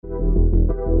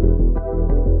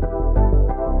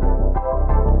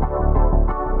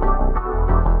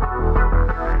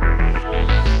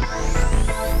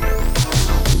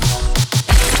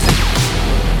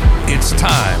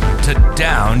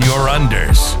Down your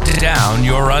unders. Down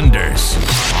your unders.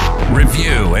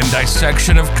 Review and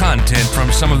dissection of content from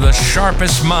some of the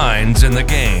sharpest minds in the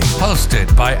game.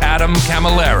 Hosted by Adam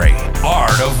Camilleri.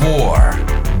 Art of War.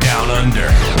 Down Under.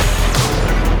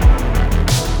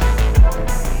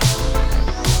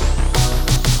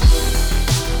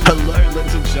 Hello,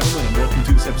 ladies and gentlemen, and welcome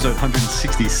to this episode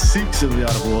 166 of the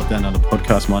Art of War Down Under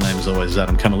podcast. My name is always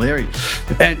Adam Camilleri,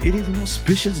 and it is an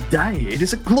auspicious day. It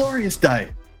is a glorious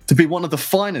day to be one of the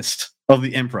finest of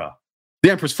the Emperor.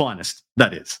 The Emperor's finest,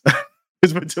 that is.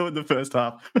 Because we're doing the first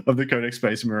half of the Codex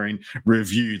Space Marine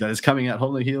review that is coming out hot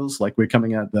on the heels. Like we're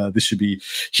coming out, this should be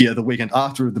here the weekend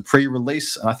after the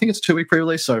pre-release. I think it's a 2-week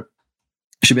pre-release, so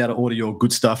you should be able to order your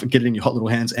good stuff and get it in your hot little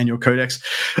hands and your Codex.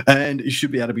 And you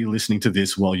should be able to be listening to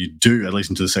this while you do, at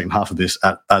least into the second half of this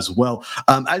as well.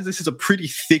 As this is a pretty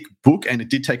thick book, and it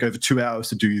did take over 2 hours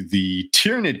to do the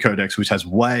Tyrannid Codex, which has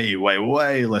way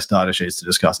less data sheets to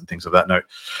discuss and things of that note.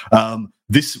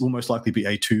 This will most likely be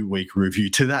a 2-week review.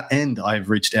 To that end,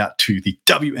 I've reached out to the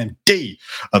WMD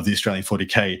of the Australian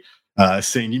 40K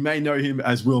scene. You may know him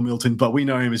as Will Milton, but we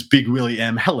know him as Big Willy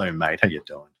M. Hello, mate. How you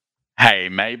doing? Hey,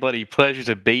 mate, bloody pleasure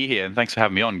to be here, and thanks for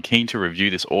having me on. Keen to review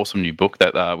this awesome new book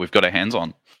that we've got our hands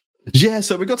on. Yeah,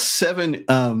 so we've got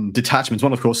 7 detachments.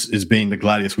 One, of course, is being the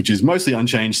Gladius, which is mostly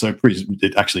unchanged. So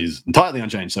it actually is entirely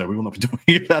unchanged. So we will not be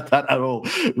talking about that at all.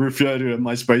 Refer to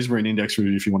my Space Marine Index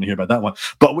review if you want to hear about that one.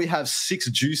 But we have 6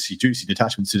 juicy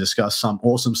detachments to discuss. Some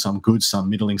awesome, some good, some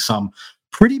middling, some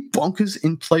pretty bonkers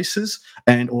in places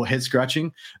or head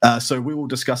scratching. So we will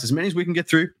discuss as many as we can get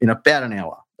through in about an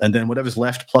hour. And then whatever's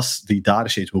left, plus the data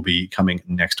sheets, will be coming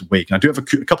next week. And I do have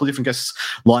a couple of different guests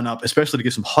line up, especially to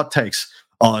get some hot takes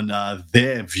on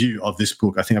their view of this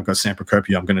book. I think I've got Sam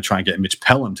Procopio. I'm going to try and get Mitch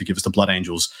Pelham to give us the Blood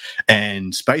Angels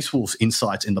and Space Wolves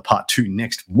insights in the part 2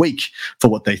 next week for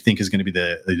what they think is going to be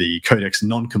the Codex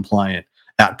non-compliant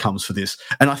outcomes for this.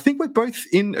 And I think we're both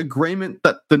in agreement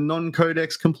that the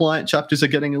non-Codex compliant chapters are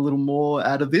getting a little more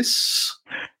out of this.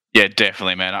 Yeah,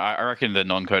 definitely, man. I reckon the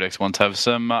non-Codex ones have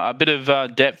some a bit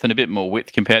of depth and a bit more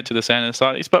width compared to the standard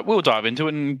Astartes, but we'll dive into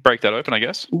it and break that open, I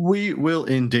guess. We will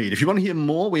indeed. If you want to hear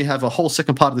more, we have a whole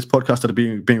second part of this podcast that are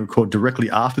being recorded directly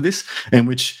after this, in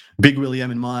which Big Willy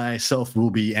M and myself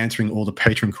will be answering all the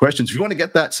Patreon questions. If you want to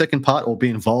get that second part or be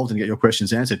involved and get your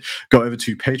questions answered, go over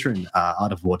to Patreon,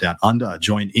 Art of War Down Under,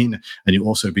 join in, and you'll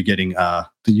also be getting the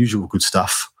usual good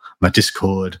stuff. My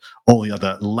Discord, all the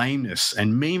other lameness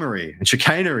and memery and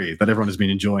chicanery that everyone has been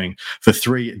enjoying for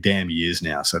 3 damn years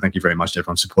now. So thank you very much to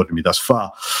everyone supporting me thus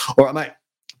far. All right, mate.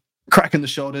 Cracking the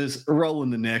shoulders,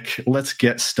 rolling the neck. Let's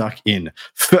get stuck in.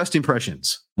 First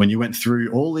impressions when you went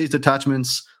through all these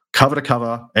detachments, cover to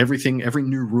cover, everything, every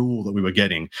new rule that we were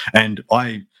getting. And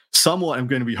I somewhat am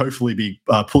going to hopefully be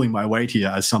pulling my weight here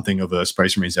as something of a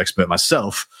Space Marines expert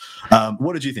myself.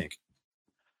 What did you think?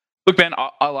 Look, man,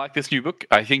 I like this new book.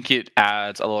 I think it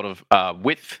adds a lot of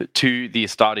width to the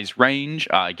Astartes range.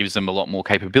 It gives them a lot more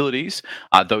capabilities,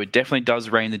 though it definitely does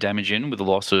rein the damage in with the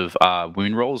loss of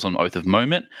wound rolls on Oath of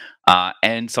Moment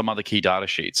and some other key data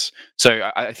sheets. So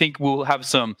I think we'll have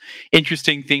some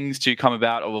interesting things to come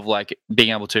about of like being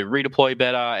able to redeploy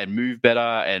better and move better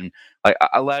and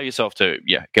allow yourself to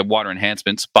get wider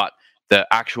enhancements, but the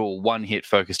actual one-hit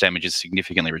focus damage is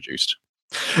significantly reduced.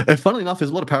 And funnily enough, there's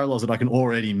a lot of parallels that I can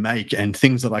already make and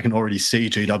things that I can already see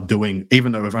AOWdu doing,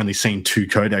 even though we've only seen 2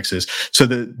 codexes. So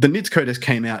the NIDS Codex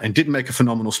came out and didn't make a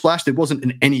phenomenal splash. There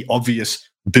wasn't any obvious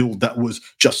build that was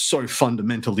just so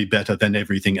fundamentally better than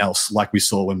everything else, like we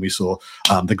saw when we saw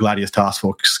the Gladius Task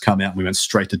Force come out and we went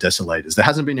straight to Desolators. There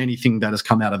hasn't been anything that has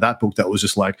come out of that book that was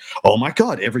just like, oh my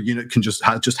God, every unit can just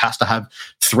has to have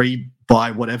 3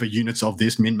 by whatever units of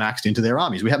this min-maxed into their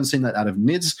armies. We haven't seen that out of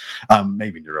NIDS,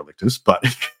 maybe Neurolictus, but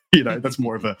that's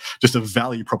more of just a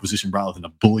value proposition rather than a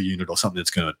bully unit or something that's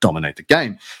going to dominate the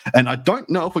game. And I don't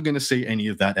know if we're going to see any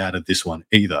of that out of this one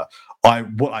either. I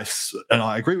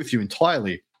agree with you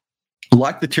entirely.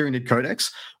 Like the Tyrannid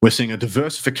Codex, we're seeing a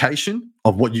diversification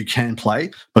of what you can play,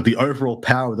 but the overall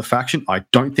power of the faction, I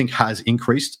don't think has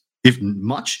increased, if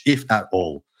at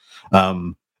all.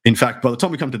 In fact, by the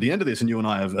time we come to the end of this and you and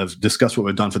I have discussed what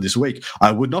we've done for this week,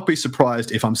 I would not be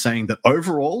surprised if I'm saying that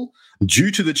overall,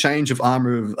 due to the change of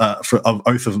armor of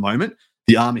Oath of Moment,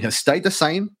 the army has stayed the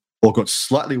same or got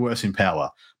slightly worse in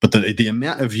power. But the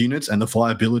amount of units and the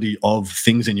viability of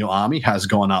things in your army has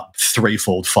gone up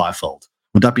 3-fold, 5-fold.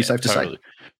 Would that be safe to say?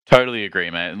 Totally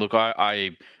agree, man. Look,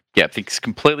 I think it's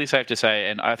completely safe to say,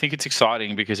 and I think it's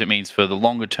exciting because it means for the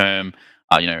longer term,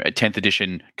 a 10th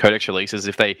edition Codex releases,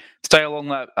 if they stay along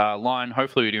that line,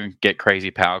 hopefully we don't get crazy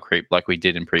power creep like we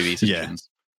did in previous editions.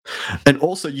 And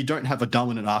also, you don't have a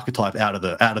dominant archetype out of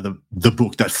the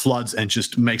book that floods and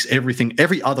just makes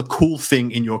every other cool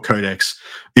thing in your codex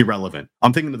irrelevant.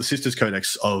 I'm thinking of the Sisters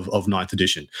Codex of Ninth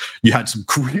Edition. You had some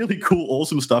really cool,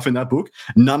 awesome stuff in that book.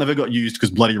 None of it got used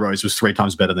because Bloody Rose was 3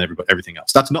 times better than everything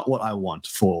else. That's not what I want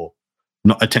for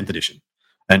not a 10th edition.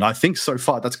 And I think so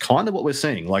far that's kind of what we're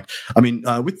seeing. Like, I mean,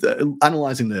 with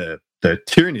analyzing the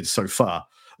Tyranids so far,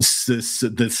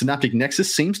 the Synaptic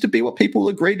Nexus seems to be what people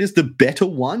agreed is the better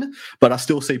one, but I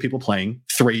still see people playing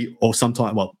 3 or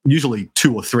sometimes, well, usually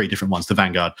 2 or 3 different ones: the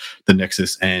Vanguard, the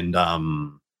Nexus, and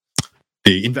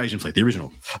the Invasion Fleet, the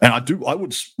original. And I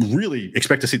would really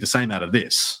expect to see the same out of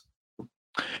this.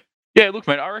 Yeah, look,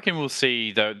 mate, I reckon we'll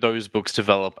see those books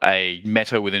develop a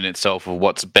meta within itself of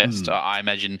what's best. I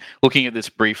imagine, looking at this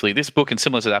briefly, this book, and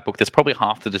similar to that book, there's probably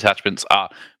half the detachments are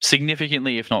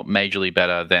significantly, if not majorly,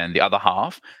 better than the other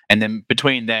half. And then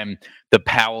between them, the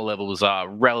power levels are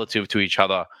relative to each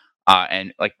other.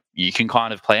 And like, you can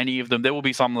kind of play any of them. There will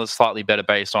be some that are slightly better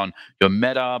based on your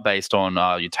meta, based on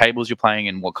your tables you're playing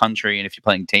in what country, and if you're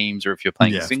playing teams or if you're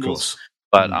playing singles.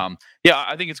 But yeah,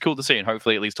 I think it's cool to see, and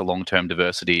hopefully at least a long-term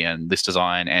diversity and list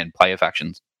design and player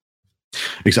factions.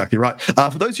 Exactly right.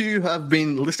 For those of you who have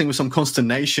been listening with some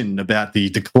consternation about the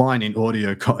decline in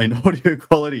audio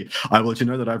quality, I will let you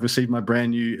know that I've received my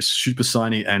brand new super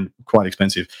shiny and quite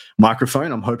expensive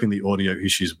microphone. I'm hoping the audio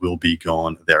issues will be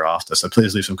gone thereafter. So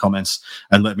please leave some comments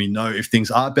and let me know if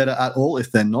things are better at all.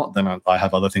 If they're not, then I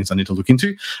have other things I need to look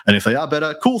into. And if they are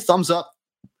better, cool, thumbs up.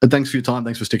 And thanks for your time.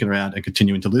 Thanks for sticking around and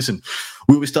continuing to listen.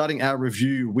 We'll be starting our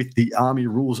review with the Army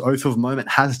Rules. Oath of Moment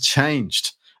has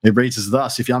changed. It reads as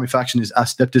thus: if your army faction is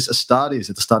Adeptus Astartes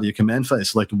at the start of your command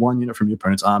phase, select 1 unit from your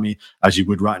opponent's army as you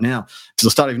would right now. To the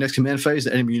start of your next command phase,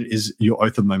 the enemy unit is your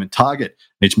Oath of Moment target.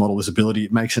 Each model has ability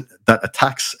makes it that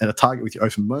attacks at a target with your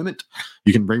Oath of Moment.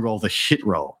 You can reroll the hit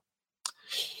roll.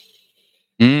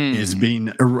 It's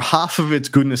been half of its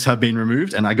goodness have been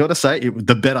removed, and I got to say,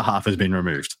 the better half has been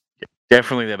removed.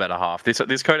 Definitely the better half.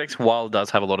 This codex, while it does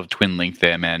have a lot of twin link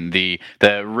there, man, the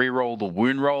reroll, the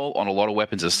wound roll on a lot of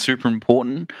weapons is super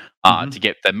important to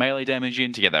get the melee damage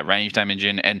in, to get that range damage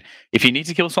in. And if you need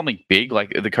to kill something big,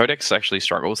 like the codex actually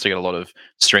struggles to get a lot of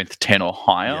strength 10 or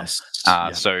higher.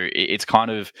 So it's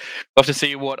kind of, we'll have to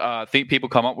see what people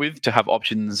come up with to have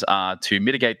options to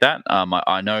mitigate that.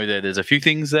 I know that there's a few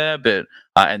things there, but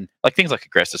and like things like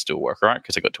aggressor still work, right?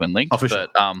 Because they got twin link.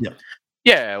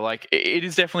 Yeah, like it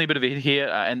is definitely a bit of a hit here,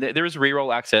 and there is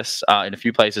reroll access in a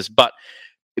few places, but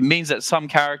it means that some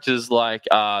characters like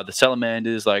the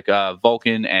Salamanders, like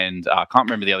Vulcan, and I can't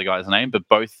remember the other guy's name, but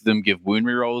both of them give wound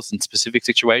rerolls in specific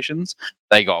situations.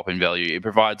 They go up in value. It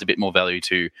provides a bit more value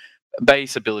to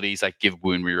base abilities that give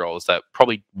wound rerolls that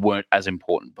probably weren't as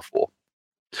important before.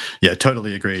 Yeah,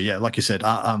 totally agree. Yeah, like you said.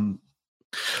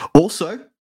 Also,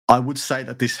 I would say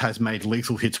that this has made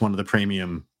lethal hits one of the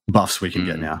premium buffs we can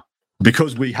get now.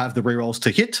 Because we have the rerolls to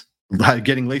hit,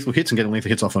 getting lethal hits and getting lethal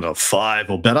hits off on a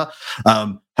 5 or better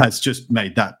has just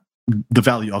made that the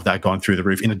value of that gone through the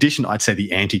roof. In addition, I'd say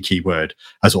the anti-keyword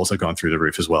has also gone through the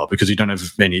roof as well, because you don't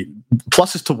have any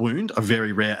pluses to wound are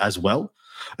very rare as well.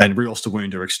 And rerolls to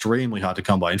wound are extremely hard to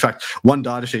come by. In fact, one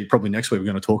data sheet probably next week we're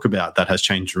going to talk about that has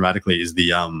changed dramatically is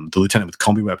the lieutenant with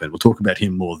combi weapon. We'll talk about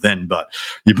him more then, but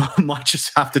you might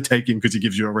just have to take him because he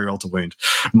gives you a reroll to wound.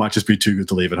 It might just be too good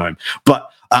to leave at home. But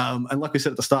and like we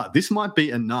said at the start, this might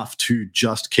be enough to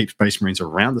just keep Space Marines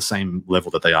around the same level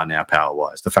that they are now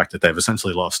power-wise. The fact that they've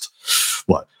essentially lost,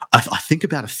 I think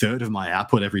about a third of my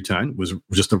output every turn was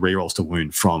just the rerolls to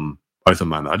wound from Oath of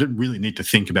Moment. I didn't really need to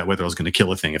think about whether I was going to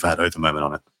kill a thing if I had Oath of Moment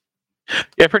on it.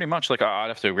 Yeah, pretty much. Like I'd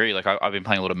have to agree. Like I've been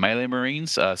playing a lot of melee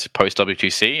Marines post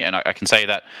W2C, and I can say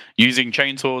that using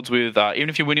chainswords with even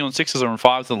if you're winning on 6s or on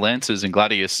 5s, the Lancers and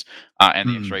Gladius and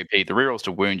the extra AP, the rerolls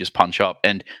to wound just punch up,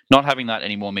 and not having that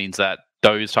anymore means that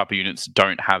those type of units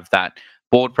don't have that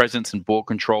board presence and board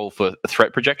control for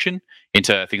threat projection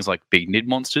into things like big Nid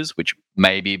monsters, which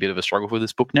may be a bit of a struggle for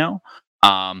this book now.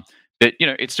 But,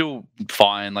 it's still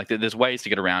fine. Like, there's ways to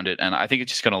get around it. And I think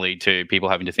it's just going to lead to people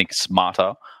having to think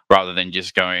smarter rather than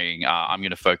just going, I'm going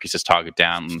to focus this target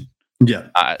down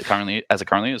currently as it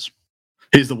currently is.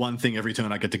 Here's the one thing every turn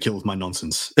I get to kill with my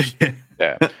nonsense.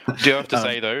 Yeah. Do you have to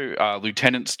say, though,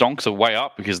 Lieutenant Stonks are way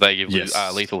up because they give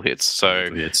lethal hits. So,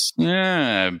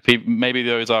 yeah, maybe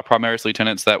those are Primaris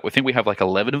Lieutenants that we think we have like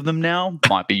 11 of them now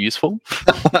might be useful.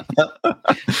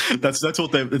 That's what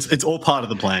it's all part of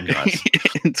the plan, guys.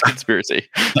 It's conspiracy.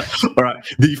 All right.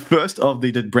 The first of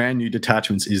the brand new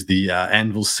detachments is the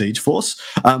Anvil Siege Force.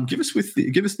 Give us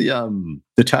the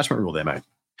detachment rule there, mate.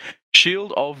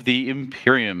 Shield of the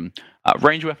Imperium.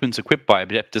 Range weapons equipped by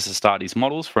Adeptus Astartes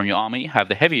models from your army have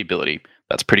the heavy ability.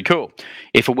 That's pretty cool.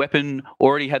 If a weapon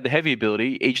already had the heavy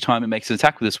ability, each time it makes an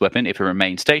attack with this weapon, if it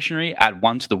remains stationary, add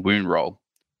 1 to the wound roll.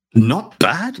 Not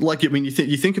bad. Like, I mean, you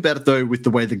think about it though, with the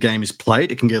way the game is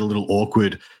played, it can get a little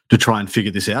awkward to try and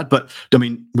figure this out. But I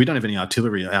mean, we don't have any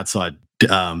artillery outside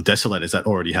Desolators that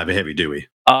already have a heavy, do we?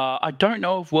 I don't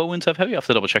know if whirlwinds have heavy. I have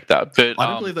to double check that. But I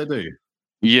don't believe they do.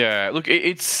 Yeah, look,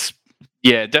 it's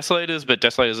Desolators, but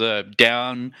Desolators are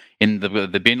down in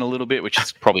the bin a little bit, which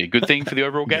is probably a good thing for the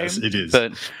overall game. Yes, it is.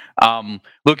 But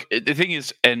look, the thing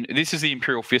is, and this is the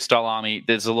Imperial Fist style army.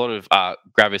 There's a lot of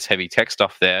Gravis heavy tech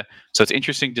stuff there, so it's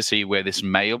interesting to see where this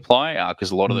may apply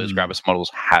because a lot of those Gravis models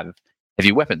have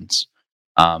heavy weapons.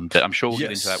 But I'm sure we'll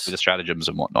get into that with the stratagems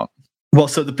and whatnot. Well,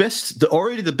 so the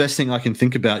best thing I can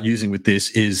think about using with this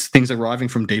is things arriving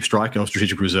from deep strike or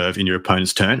strategic reserve in your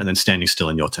opponent's turn and then standing still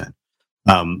in your turn.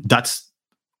 That's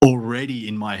already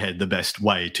in my head the best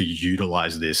way to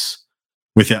utilize this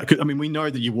without. I mean, we know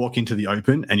that you walk into the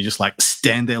open and you just like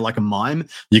stand there like a mime,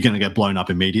 you're going to get blown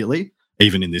up immediately,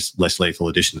 even in this less lethal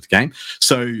edition of the game.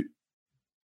 So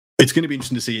it's going to be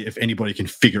interesting to see if anybody can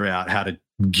figure out how to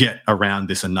get around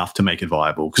this enough to make it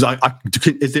viable. Because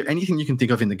is there anything you can think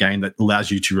of in the game that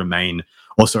allows you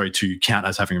to count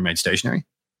as having remained stationary?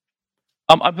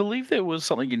 I believe there was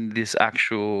something in this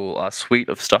actual suite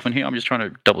of stuff in here. I'm just trying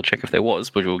to double check if there was,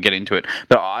 but we'll get into it.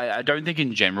 But I don't think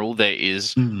in general there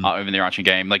is over the Arching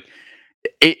game. Like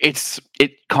it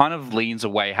kind of leans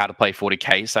away how to play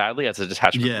 40k, sadly, as a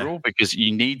detachment rule, because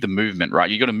you need the movement, right?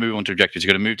 You got to move onto objectives, you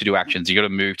got to move to do actions, you got to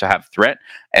move to have threat.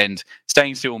 And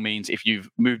staying still means if you've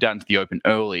moved out into the open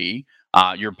early,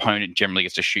 your opponent generally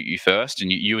gets to shoot you first, and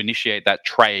you initiate that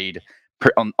trade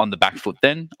on the back foot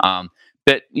then.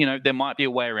 But, there might be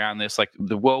a way around this. Like,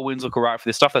 the whirlwinds look all right for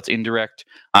this stuff that's indirect.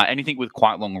 Anything with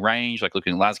quite long range, like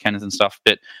looking at las cannons and stuff.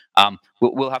 But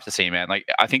we'll have to see, man. Like,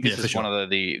 I think this is one of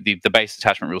the base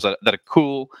detachment rules that are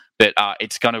cool, but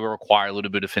it's going to require a little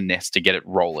bit of finesse to get it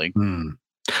rolling.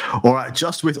 All right,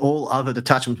 just with all other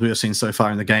detachments we have seen so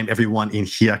far in the game, everyone in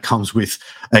here comes with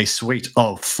a suite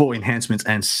of 4 enhancements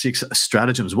and 6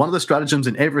 stratagems. One of the stratagems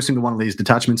in every single one of these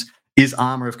detachments is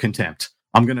Armor of Contempt.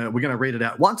 We're gonna read it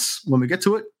out once when we get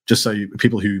to it, just so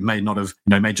people who may not have,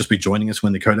 may just be joining us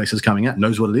when the Codex is coming out,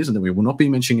 knows what it is, and then we will not be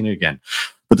mentioning it again.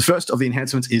 But the first of the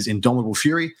enhancements is Indomitable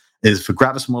Fury. It is for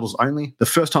Gravis models only. The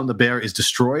first time the bearer is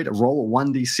destroyed, roll a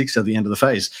 1d6 at the end of the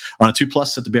phase. On a 2+,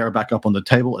 set the bearer back up on the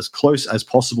table as close as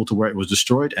possible to where it was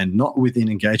destroyed and not within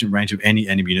engagement range of any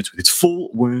enemy units with its full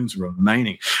wounds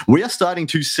remaining. We are starting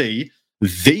to see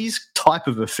these type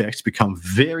of effects become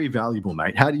very valuable,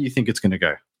 mate. How do you think it's going to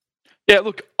go? Yeah,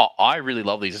 look, I really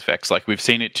love these effects. Like, we've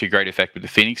seen it to great effect with the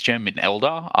Phoenix Gem in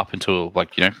Eldar up until,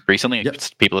 recently. Yep.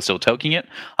 People are still toking it.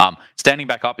 Standing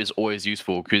back up is always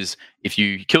useful because if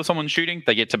you kill someone shooting,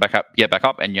 they get back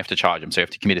up, and you have to charge them. So you have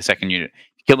to commit a second unit.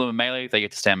 If you kill them in melee, they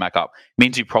get to stand back up. It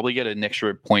means you probably get an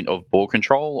extra point of ball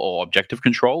control or objective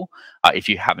control if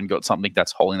you haven't got something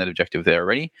that's holding that objective there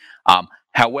already.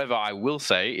 However, I will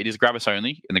say it is Gravis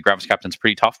only, and the Gravis Captain's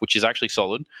pretty tough, which is actually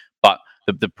solid, but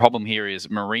the problem here is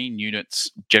Marine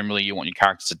units, generally you want your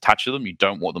characters attached to them. You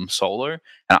don't want them solo.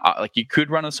 And you could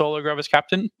run a solo Gravis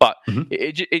Captain, but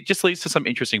it just leads to some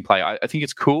interesting play. I think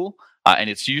it's cool and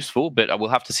it's useful, but we'll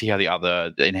have to see how the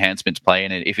other enhancements play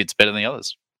and if it's better than the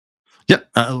others. Yep,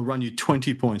 it'll run you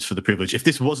 20 points for the privilege. If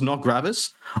this was not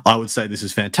Gravis, I would say this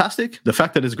is fantastic. The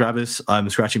fact that it's Gravis, I'm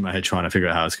scratching my head trying to figure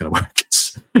out how it's going to work.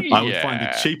 I would find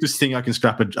the cheapest thing I can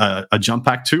strap a jump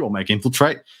pack to or make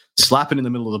infiltrate, slap it in the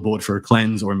middle of the board for a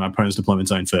cleanse or in my opponent's deployment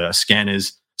zone for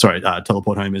scanners,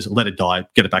 teleport homers, let it die,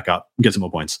 get it back up, get some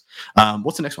more points.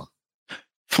 What's the next one?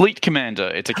 Fleet Commander.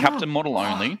 It's a captain model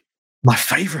only. My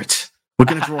favorite. We're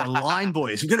going to draw a line,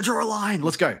 boys. We're going to draw a line.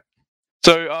 Let's go.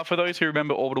 So for those who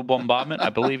remember Orbital Bombardment, I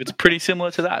believe it's pretty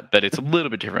similar to that, but it's a little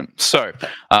bit different. So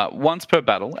once per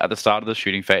battle, at the start of the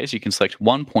shooting phase, you can select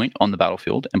 1 point on the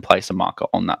battlefield and place a marker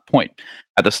on that point.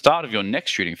 At the start of your next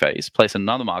shooting phase, place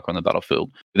another marker on the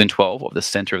battlefield within 12 of the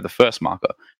center of the first marker.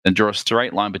 Then draw a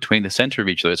straight line between the center of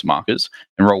each of those markers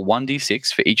and roll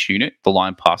 1d6 for each unit the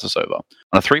line passes over. On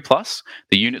a 3+,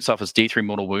 the unit suffers D3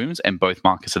 mortal wounds and both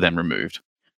markers are then removed.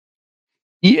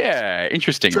 Yeah,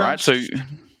 interesting, right? So...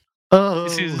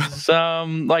 This is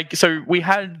so we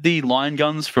had the line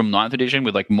guns from 9th edition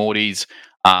with Morty's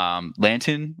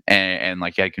lantern and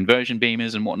you had conversion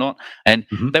beamers and whatnot, and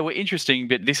they were interesting,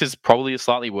 but this is probably a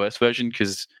slightly worse version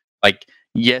because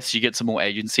yes, you get some more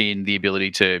agency in the ability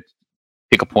to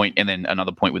pick a point and then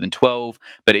another point within 12,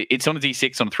 but it's on a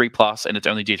D6 on a 3+, and it's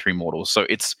only D3 mortals, so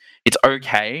it's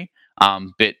okay,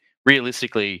 but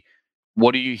realistically,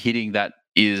 what are you hitting that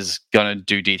is going to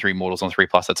do D3 mortals on 3+.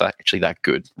 That's actually that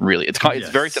good, really. It's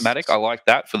very thematic. I like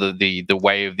that for the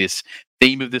way of this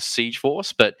theme of this siege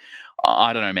force, but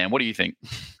I don't know, man. What do you think?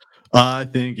 I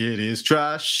think it is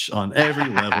trash on every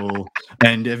level,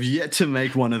 and have yet to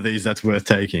make one of these that's worth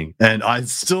taking. And I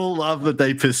still love that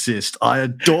they persist. I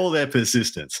adore their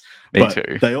persistence. Me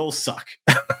too. They all suck.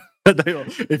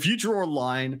 If you draw a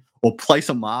line or place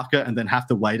a marker and then have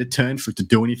to wait a turn for it to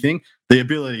do anything, the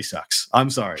ability sucks. I'm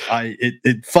sorry.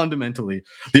 It fundamentally,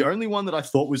 the only one that I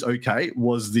thought was okay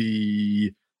was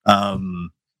the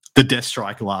Death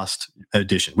Strike last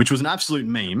edition, which was an absolute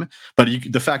meme. But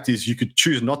the fact is, you could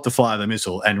choose not to fire the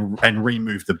missile and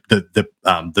remove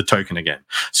the token again.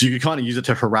 So you could kind of use it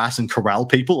to harass and corral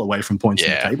people away from points on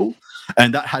the table,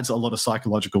 and that has a lot of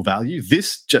psychological value.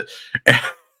 This just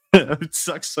it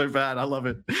sucks so bad. I love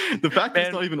it. The fact that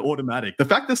it's not even automatic. The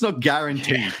fact that it's not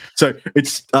guaranteed. Yeah. So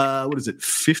it's what is it?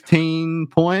 15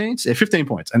 points. Yeah, 15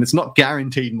 points, and it's not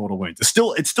guaranteed mortal wounds. It's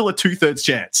still a 2/3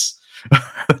 chance.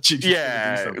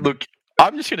 Look,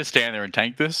 I'm just going to stand there and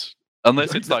tank this.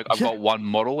 Unless it's like I've got one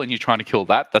model and you're trying to kill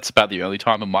that. That's about the only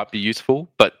time it might be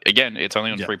useful. But again, it's only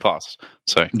on 3+.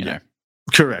 So, you know.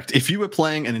 Correct. If you were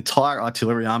playing an entire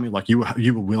artillery army, like you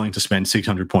were willing to spend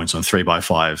 600 points on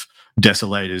 3x5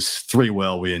 desolators, 3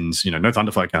 whirlwinds, no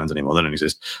Thunderfire cannons anymore. They don't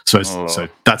exist. So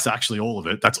that's actually all of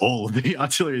it. That's all of the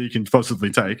artillery you can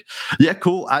possibly take. Yeah,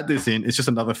 cool. Add this in. It's just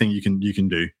another thing you can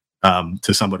do.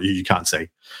 To somebody who you can't see.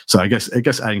 So I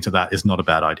guess adding to that is not a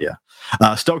bad idea.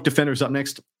 Stoic Defender is up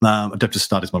next. Adeptus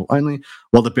Astartes model only.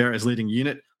 While the bearer is leading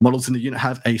unit, models in the unit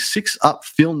have a 6-up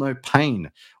feel no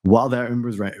pain while they're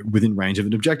within range of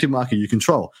an objective marker you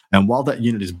control. And while that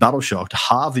unit is battle shocked,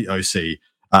 halve the OC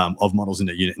of models in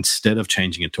the unit instead of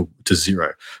changing it to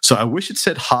 0. So I wish it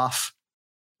said half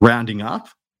rounding up.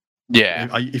 Yeah.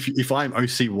 If I'm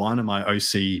OC1, am I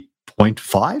OC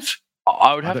 0.5?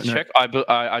 I would have to check.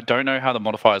 I don't know how the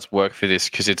modifiers work for this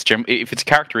because if it's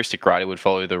characteristic, right, it would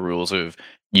follow the rules of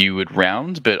you would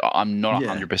round, but I'm not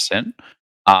 100%.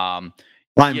 I'm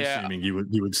assuming you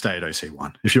would stay at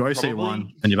OC1. If you're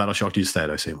OC1 and you're battle shocked, you stay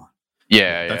at OC1.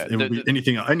 Yeah. It would be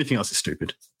anything else is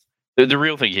stupid. The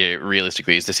real thing here,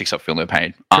 realistically, is the 6-up feel no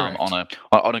pain. On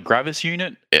a Gravis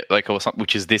unit, or something,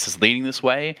 which is this is leaning this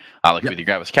way, with your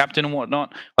Gravis captain and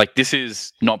whatnot. Like this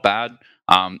is not bad.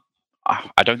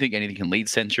 I don't think anything can lead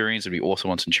Centurions. It'd be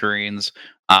awesome on Centurions.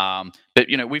 But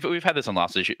we've had this on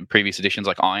previous editions,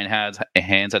 like Iron Hands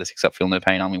had a 6-up feel no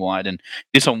pain army wide, and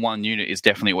this on one unit is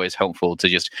definitely always helpful to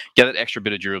just get that extra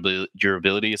bit of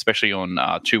durability, especially on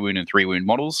 2-wound and 3-wound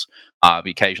models.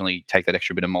 We occasionally take that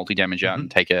extra bit of multi damage out and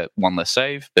take one less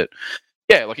save. But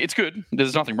yeah, it's good.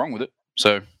 There's nothing wrong with it.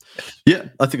 So yeah,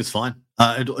 I think it's fine.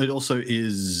 It also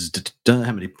is. Don't know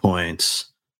how many points.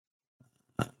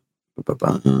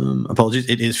 Apologies.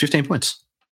 It is 15 points.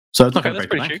 So it's not going to break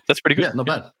the bank. That's pretty good. Yeah, not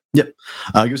bad. Yep.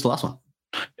 Give us the last one.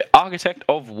 Architect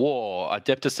of War,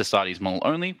 Adeptus Astartes model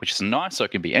only, which is nice, so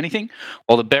it can be anything.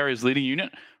 While the bearer's leading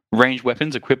unit, ranged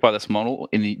weapons equipped by this model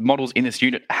in the models in this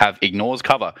unit have ignores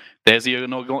cover. There's the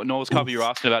ignores cover you were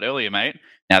asking about earlier, mate.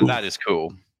 Now that is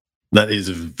cool. That is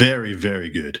very, very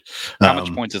good. How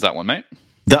much points is that one, mate?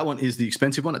 That one is the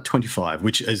expensive one at 25,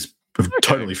 which is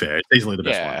totally fair. It's easily the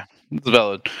best one. Yeah, it's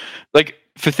valid.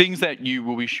 For things that you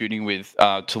will be shooting with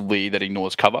to lead that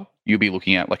ignores cover, you'll be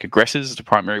looking at aggressors as the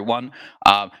primary one.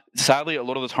 Sadly, a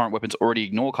lot of the torrent weapons already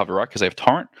ignore cover, right? Because they have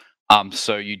torrent.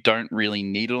 So you don't really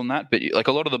need it on that. But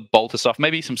a lot of the bolter stuff,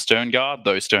 maybe some Stern Guard.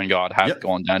 Those Stern Guard have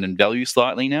gone down in value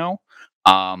slightly now.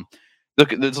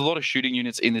 Look, there's a lot of shooting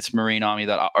units in this Marine army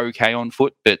that are okay on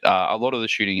foot, but a lot of the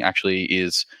shooting actually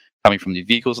is coming from the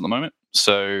vehicles at the moment.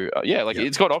 So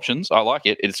it's got options. I like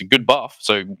it. It's a good buff.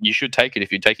 So you should take it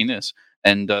if you're taking this,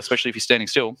 and especially if you're standing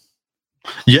still.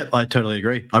 Yep, I totally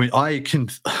agree.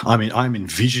 I'm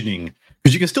envisioning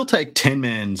because you can still take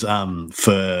 10-mans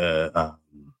for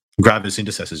Gravis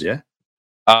intercessors. Yeah.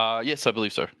 Yes, I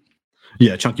believe so.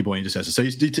 Yeah, chunky boy intercessors. So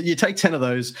you take 10 of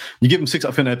those. You give them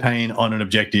 6-up for no pain on an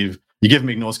objective. You give them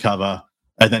ignores cover.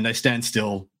 And then they stand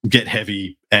still, get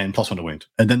heavy, and +1 to wound,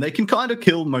 and then they can kind of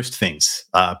kill most things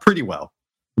pretty well.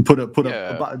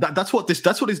 That's what this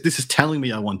is telling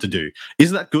me I want to do.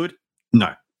 Is that good?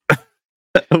 No.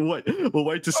 We'll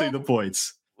wait to see the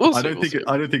points. I don't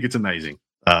think it's amazing.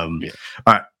 All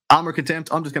right, Armor Contempt.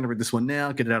 I'm just going to read this one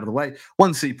now. Get it out of the way.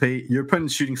 1 CP. Your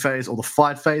opponent's shooting phase or the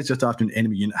fight phase just after an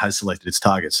enemy unit has selected its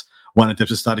targets. 1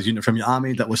 Adeptus Astartes unit from your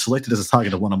army that was selected as a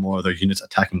target of one or more of those units'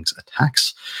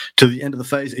 attacks. To the end of the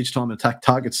phase, each time an attack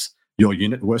targets your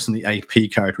unit, worsen the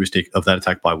AP characteristic of that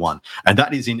attack by 1. And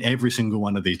that is in every single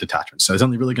one of these detachments. So there's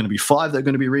only really going to be 5 that are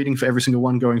going to be reading for every single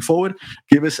one going forward.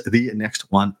 Give us the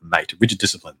next one, mate. Rigid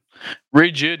Discipline.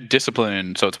 Rigid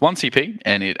Discipline. So it's 1 CP,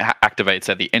 and it activates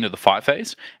at the end of the fight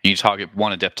phase. And you target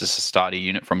 1 Adeptus Astartes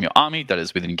unit from your army that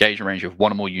is within engagement range of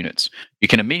 1 or more units. You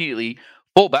can immediately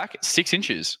fall back 6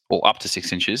 inches, or up to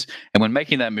 6 inches, and when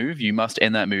making that move, you must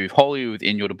end that move wholly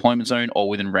within your deployment zone or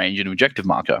within range and objective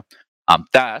marker.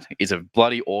 That is a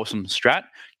bloody awesome strat,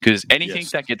 because anything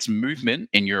that gets movement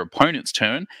in your opponent's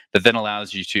turn that then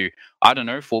allows you to, I don't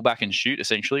know, fall back and shoot,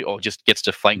 essentially, or just gets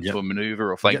to flank to a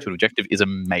maneuver or flank to an objective is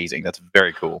amazing. That's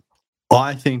very cool.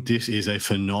 I think this is a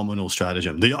phenomenal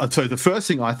stratagem. So the first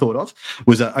thing I thought of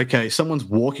was that, okay, someone's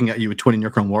walking at you with 20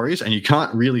 Necron Warriors, and you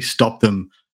can't really stop them.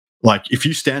 Like, if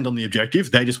you stand on the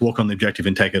objective, they just walk on the objective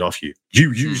and take it off you.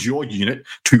 You use your unit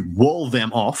to wall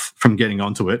them off from getting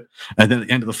onto it, and then at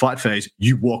the end of the fight phase,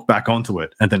 you walk back onto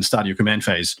it, and then start your command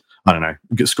phase, I don't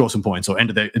know, score some points, or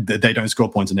they don't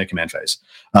score points in their command phase.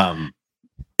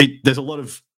 There's a lot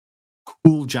of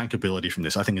cool jankability from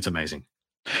this. I think it's amazing.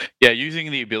 Yeah, using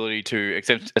the ability to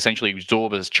essentially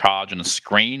absorb as charge on a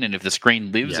screen, and if the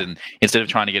screen lives, and instead of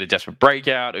trying to get a desperate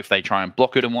breakout, if they try and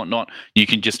block it and whatnot, you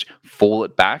can just fall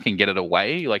it back and get it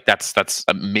away. Like that's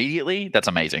immediately, that's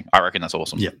amazing. I reckon that's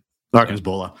awesome. Yeah. I reckon it's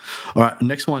baller. All right,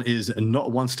 next one is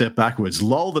not 1 step backwards.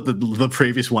 Lol, that the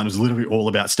previous one was literally all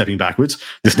about stepping backwards.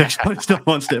 This next one is not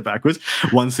 1 step backwards.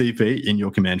 1 CP in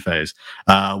your command phase.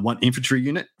 1 infantry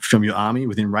unit from your army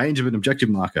within range of an objective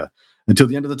marker. Until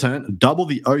the end of the turn, double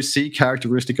the OC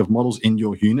characteristic of models in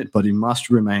your unit, but it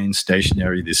must remain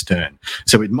stationary this turn.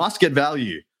 So it must get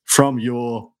value from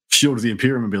your Shield of the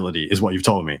Imperium ability, is what you've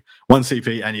told me. 1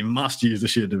 CP, and it must use the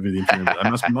Shield of the Imperium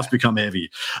ability. It must become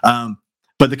heavy.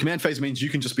 But the command phase means you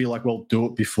can just be like, well, do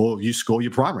it before you score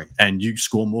your primary, and you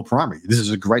score more primary. This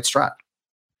is a great strat.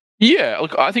 Yeah,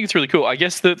 look, I think it's really cool. I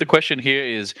guess the question here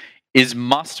is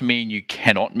must mean you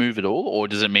cannot move at all, or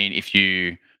does it mean if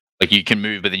you... Like, you can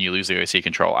move, but then you lose the OC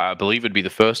control? I believe it'd be the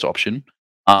first option.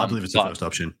 I believe it's the first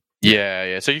option.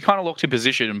 Yeah. So you're kind of locked in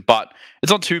position, but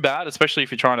it's not too bad, especially if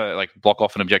you're trying to like block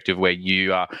off an objective where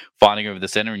you are fighting over the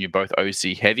center and you're both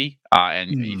OC heavy.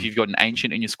 And if you've got an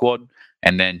ancient in your squad,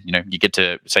 and then you get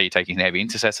to say you're taking heavy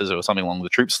intercessors or something along the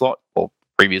troop slot or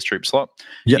previous troop slot,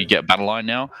 you get battle line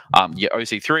now. You get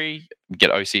OC3,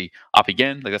 get OC up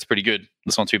again. Like, that's pretty good.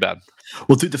 That's not too bad.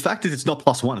 Well, dude, the fact is it's not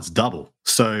 +1, it's double.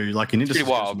 So, like, in intercessors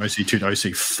from OC2 to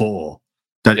OC4,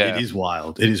 it is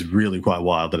wild. It is really quite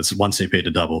wild that it's 1 CP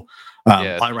to double.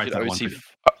 I rate that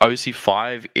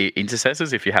OC5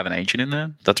 intercessors, if you have an ancient in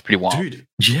there, that's pretty wild. Dude,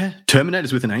 yeah.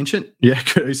 Terminators with an ancient. Yeah,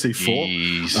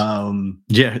 OC4.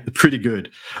 Yeah, pretty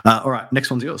good. All right, next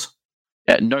one's yours.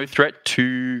 No threat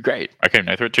too great. Okay,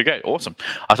 no threat too great. Awesome.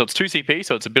 So it's 2 CP,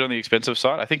 so it's a bit on the expensive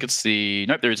side. I think it's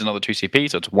there is another 2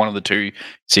 CP, so it's one of the 2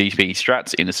 CP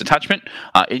strats in this attachment.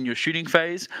 In your shooting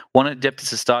phase, 1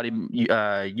 Adeptus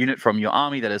Astartes unit from your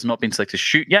army that has not been selected to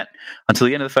shoot yet. Until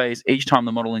the end of the phase, each time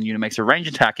the model and unit makes a range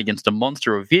attack against a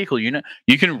monster or vehicle unit,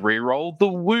 you can reroll the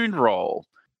wound roll.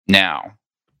 Now,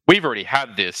 we've already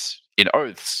had this in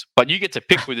Oaths, but you get to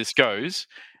pick where this goes.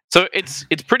 So it's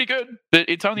pretty good, but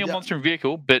it's only a monster and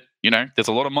vehicle. But there's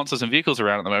a lot of monsters and vehicles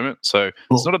around at the moment, so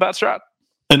it's not a bad strat.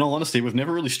 In all honesty, we've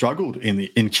never really struggled in the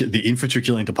infantry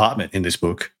killing department in this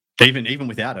book. Even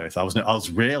without Oath, I was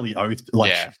rarely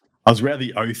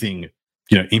oathing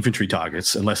infantry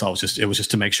targets, unless it was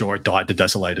just to make sure it died to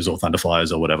Desolators or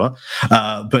Thunderflyers or whatever.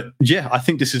 But yeah, I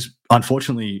think this is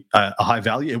unfortunately a high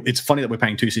value. It's funny that we're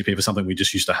paying 2 CP for something we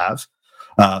just used to have.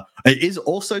 It is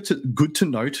also good to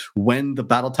note when the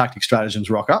battle tactic stratagems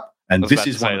rock up, and this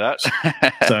is one of that.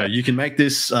 So you can make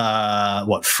this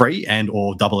free and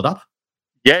or double it up.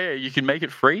 Yeah, you can make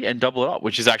it free and double it up,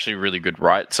 which is actually really good,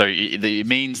 right? So it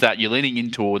means that you're leaning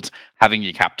in towards having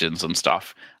your captains and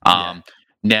stuff.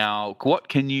 Now, what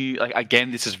can you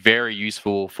again? This is very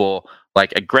useful for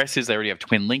aggressors. They already have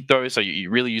twin link though, so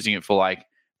you're really using it for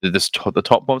the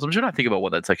top bombs. I'm trying to think about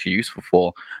what that's actually useful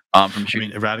for. From shooting.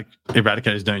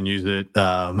 Eradicators don't use it.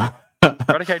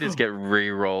 Eradicators get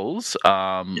re-rolls.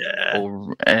 I'm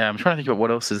trying to think about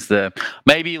what else is there.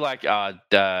 Maybe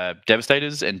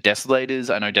Devastators and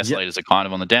Desolators. I know Desolators are kind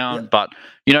of on the down, but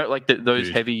those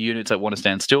heavy units that want to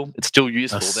stand still, it's still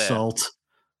useful. Assault.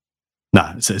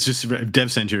 No, it's just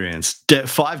Dev Centurions.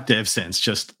 5 Dev Cents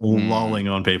just lolling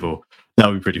on people. That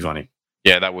would be pretty funny.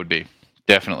 Yeah, that would be.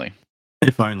 Definitely.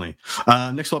 If only.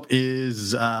 Next up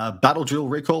is Battle Drill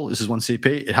Recall. This is 1 CP.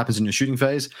 It happens in your shooting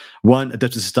phase. 1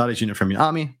 Adeptus Astartes unit from your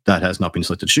army that has not been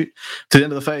selected to shoot. To the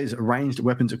end of the phase, ranged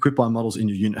weapons equipped by models in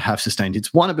your unit have sustained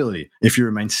its 1 ability. If you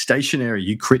remain stationary,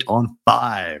 you crit on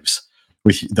 5s.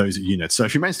 with those units. So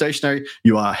if you remain stationary,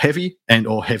 you are heavy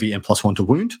and/or heavy and +1 to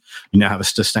wound. You now have a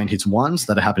sustained hits 1s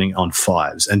that are happening on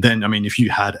 5s. And then, I mean, if you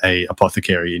had a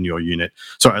apothecary in your unit,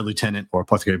 sorry, a lieutenant or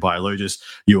apothecary biologist,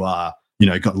 you are,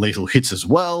 got lethal hits as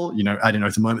well. Adding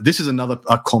at the moment, this is another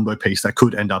combo piece that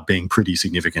could end up being pretty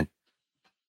significant.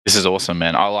 This is awesome,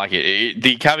 man. I like it.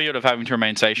 The caveat of having to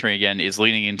remain stationary again is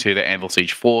leaning into the Anvil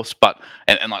Siege Force, but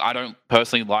I don't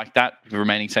personally like that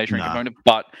remaining stationary component.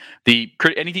 But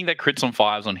anything that crits on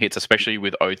 5s on hits, especially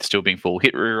with Oath still being full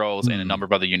hit rerolls and a number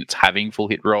of other units having full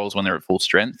hit rolls when they're at full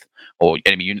strength, or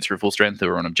enemy units are at full strength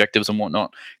or on objectives and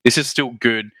whatnot, this is still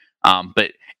good.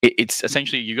 But it's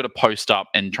essentially you got to post up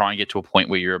and try and get to a point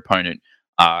where your opponent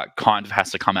kind of has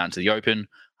to come out into the open.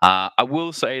 I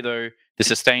will say though, the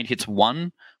sustained hits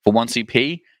 1 for 1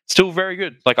 CP, still very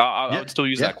good. Like I would still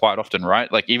use that quite often,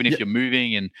 right? Like even if you're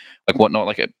moving and like whatnot,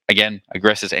 like again,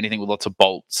 aggressors, anything with lots of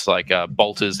bolts, like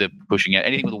bolters, they're pushing out,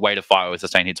 anything with a weight of fire with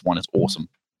sustained hits 1 is awesome.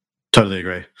 Totally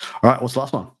agree. All right, what's the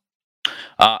last one?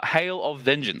 Hail of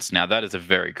Vengeance. Now that is a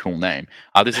very cool name.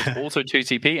 This is also 2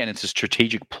 CP and it's a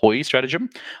strategic ploy stratagem.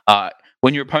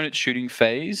 When your opponent's shooting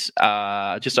phase,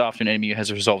 just after an enemy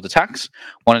has resolved attacks,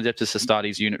 one Adeptus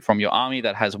Astartes unit from your army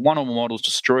that has 1 or more models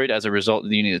destroyed as a result of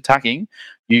the unit attacking,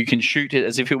 you can shoot it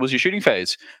as if it was your shooting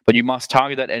phase, but you must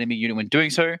target that enemy unit when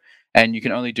doing so, and you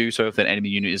can only do so if that enemy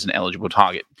unit is an eligible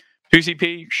target. 2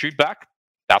 CP, shoot back.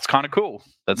 That's kind of cool.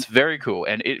 That's very cool,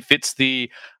 and it fits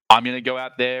the I'm going to go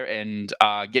out there and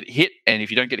get hit, and if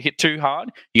you don't get hit too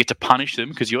hard, you get to punish them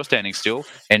because you're standing still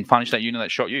and punish that unit that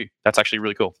shot you. That's actually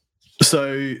really cool.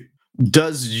 So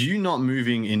does you not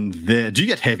moving in there, do you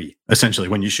get heavy, essentially,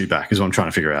 when you shoot back, is what I'm trying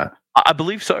to figure out? I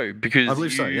believe so, because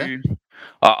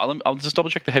I'll just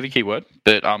double-check the heavy keyword,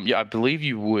 but I believe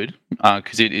you would,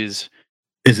 because it is...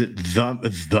 Is it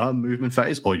the movement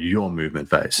phase or your movement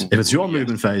phase? If it's your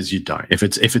movement phase, you don't. If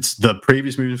it's the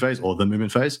previous movement phase or the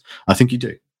movement phase, I think you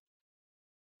do.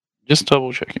 Just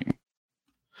double-checking.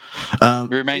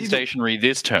 Remain stationary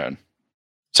this turn.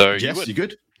 So yes, you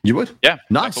good? You would? Yeah.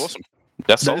 Nice. That's awesome.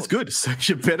 That's good. So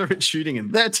you're better at shooting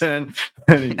in their turn.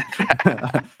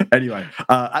 Anyway,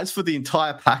 as for the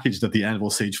entire package that the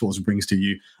Anvil Siege Force brings to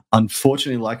you,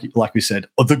 unfortunately, like we said,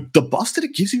 the buffs that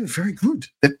it gives you are very good.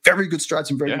 They're very good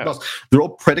strats and very good buffs. They're all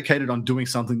predicated on doing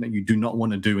something that you do not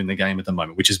want to do in the game at the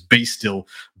moment, which is be still,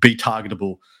 be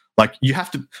targetable. Like you have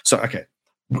to. So okay,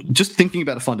 just thinking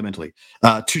about it fundamentally,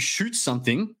 to shoot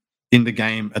something in the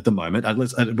game at the moment,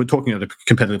 we're talking at a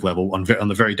competitive level on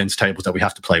the very dense tables that we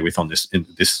have to play with on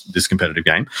this competitive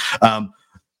game.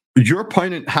 Your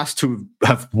opponent has to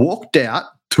have walked out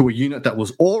to a unit that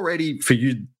was already for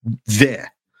you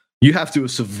there. You have to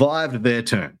have survived their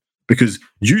turn, because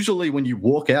usually when you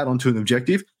walk out onto an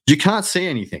objective, you can't see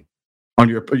anything on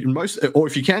your most, or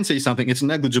if you can see something, it's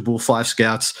negligible 5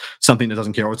 scouts, something that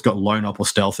doesn't care, or it's got lone up or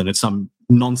stealth, and it's some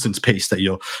nonsense piece that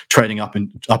you're trading up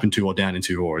into or down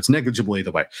into, or it's negligible either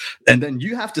way. And then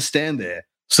you have to stand there,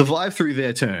 survive through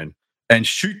their turn, and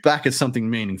shoot back at something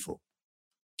meaningful.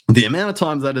 The amount of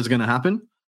times that is going to happen,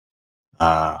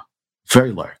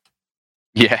 very low.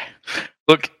 Yeah.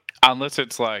 Look, unless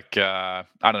it's like, I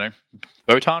don't know,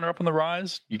 Botan are up on the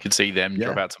rise, you could see them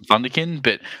drop out some Thunderkin,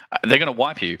 but they're going to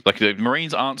wipe you. Like, the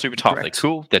Marines aren't super tough. Correct. They're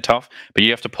cool, they're tough, but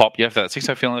you have to pop, you have to have that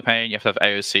 6-0 feeling of pain, you have to have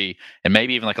AOC, and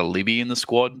maybe even like a Libby in the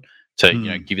squad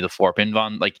to give you the 4-up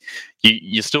invuln. Like,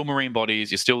 you're still Marine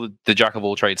bodies, you're still the jack of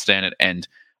all trades standard, and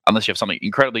unless you have something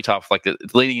incredibly tough, like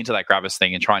leading into that Gravis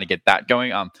thing and trying to get that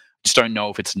going, just don't know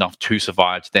if it's enough to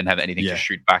survive to then have anything to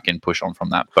shoot back and push on from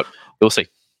that, but we'll see.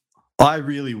 I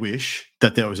really wish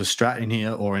that there was a strat in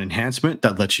here or an enhancement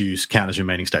that lets you counters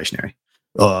remaining stationary.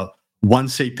 1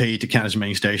 CP to counters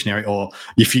remaining stationary, or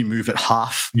if you move at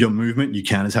half your movement, you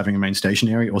count as having remained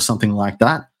stationary or something like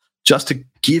that, just to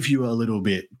give you a little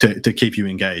bit to keep you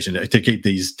engaged and to keep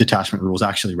these detachment rules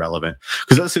actually relevant.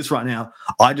 Because as it is right now,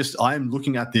 I'm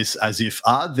looking at this as if,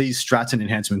 are these strats and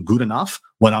enhancement good enough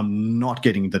when I'm not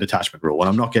getting the detachment rule, when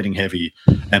I'm not getting heavy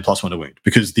and +1 to wound?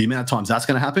 Because the amount of times that's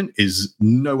going to happen is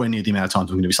nowhere near the amount of times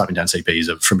I'm going to be slapping down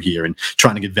CPs from here and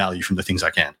trying to get value from the things I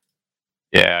can.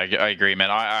 Yeah, I agree, man.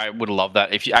 I would love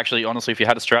that. If you actually, honestly, if you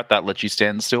had a strat that lets you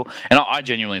stand still, and I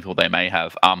genuinely thought they may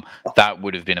have, that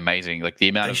would have been amazing. Like the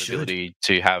amount of ability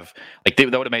to have, like they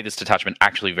would have made this detachment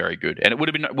actually very good, and it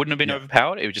wouldn't have been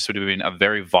overpowered. It just would have been a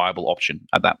very viable option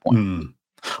at that point.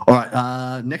 All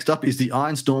right. Next up is the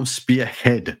Ironstorm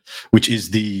Spearhead, which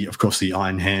is of course, the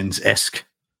Iron Hands-esque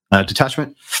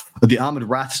detachment. The Armored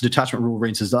Wrath's detachment rule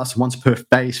reads as thus: once per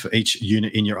phase for each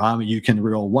unit in your army, you can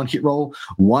reroll 1 hit roll,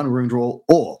 1 wound roll,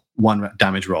 or 1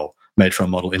 damage roll made from a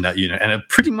model in that unit. And it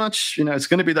pretty much, it's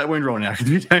going to be that wound roll now because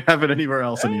we don't have it anywhere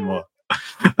else anymore.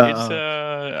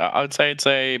 I would say it's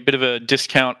a bit of a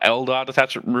discount Eldar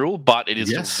detachment rule, but it is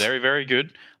still very, very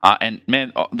good. And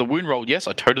man, the wound roll, yes,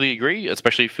 I totally agree,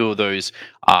 especially for those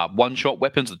one-shot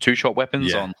weapons, the two-shot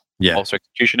weapons on also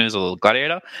Executioners or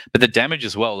Gladiator. But the damage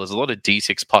as well, there's a lot of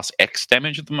D6 plus X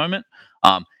damage at the moment.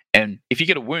 And if you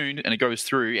get a wound and it goes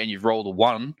through and you've rolled a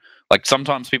 1, like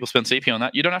sometimes people spend CP on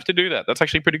that. You don't have to do that. That's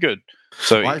actually pretty good.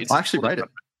 So I actually rate it.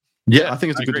 Yeah, I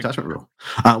think it's a good detachment rule.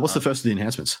 What's the first of the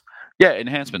enhancements? Yeah,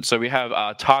 enhancements. So we have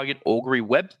Target Augury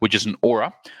Web, which is an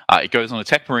aura. It goes on a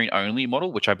Tech Marine only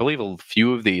model, which I believe a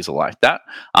few of these are like that.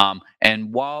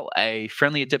 And while a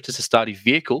friendly Adeptus Astartes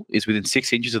vehicle is within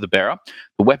 6 inches of the bearer,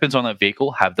 the weapons on that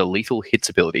vehicle have the lethal hits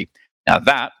ability. Now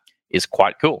that is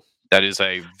quite cool. That is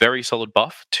a very solid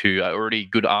buff to already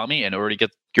good army and already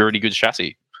good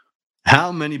chassis.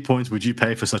 How many points would you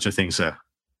pay for such a thing, sir?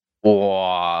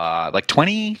 Or like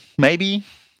 20, maybe?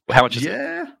 How much is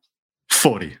it?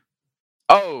 40.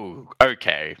 Oh,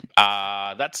 okay.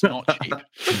 That's not cheap.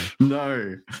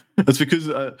 No. That's because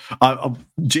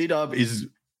GW is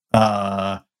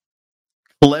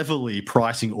cleverly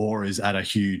pricing auras at a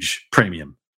huge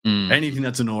premium. Anything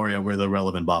that's an aura with a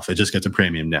relevant buff, it just gets a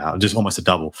premium now, just almost a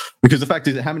double. Because the fact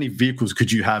is, how many vehicles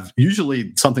could you have?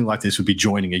 Usually something like this would be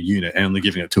joining a unit and only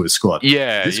giving it to a squad.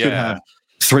 This could have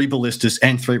 3 ballistas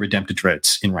and 3 redemptor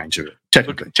dreads in range of it.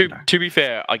 Technically, to be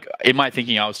fair, like in my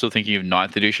thinking, I was still thinking of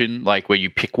 9th edition, like where you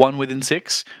pick one within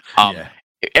 6.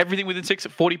 Everything within 6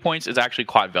 at 40 points is actually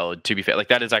quite valid. To be fair, like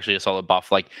that is actually a solid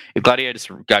buff. Like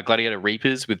Gladiator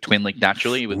Reapers with Twin Link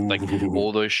naturally with like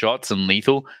all those shots and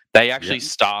lethal, they actually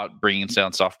start bringing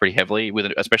down stuff pretty heavily with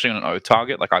it, especially on an oath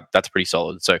target. Like that's pretty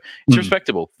solid. So it's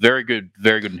respectable. Very good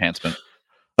enhancement.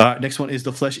 All right, next one is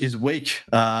the flesh is weak.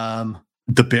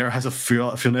 The bearer has a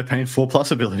feel no pain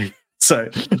 4+ ability, so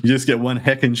you just get one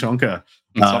heckin' chonker.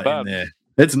 It's not bad. In there.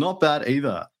 It's not bad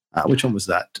either. Which one was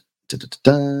that?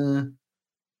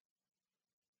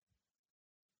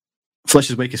 Flesh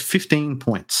is weak is 15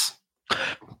 points.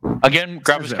 Again,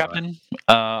 Gravis Captain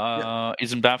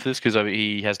isn't bad for this because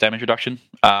he has damage reduction.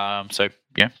 So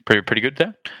yeah, pretty good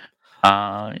there.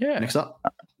 Next up,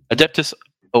 Adeptus.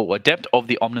 Adept of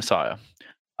the Omnissiah.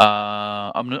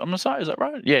 Omnissiah, is that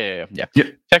right? Yeah.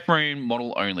 Tech Marine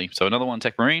model only. So another one,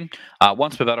 Tech Marine.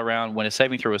 Once per battle round, when a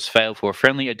saving throw is failed for a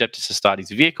friendly Adeptus Astartes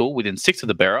vehicle within 6 of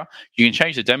the bearer, you can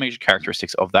change the damage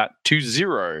characteristics of that to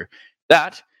 0.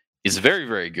 That is very,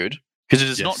 very good because it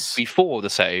is not before the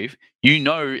save. You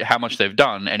know how much they've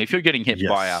done, and if you're getting hit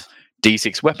by a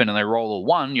D6 weapon and they roll a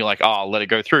 1, you're like, I'll let it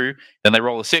go through. Then they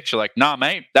roll a 6, you're like, nah,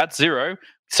 mate, that's 0.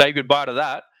 Say goodbye to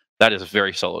that. That is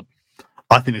very solid.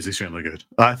 I think it's extremely good.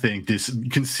 I think this,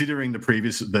 considering the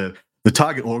previous, the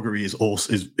target augury is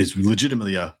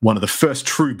legitimately one of the first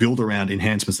true build around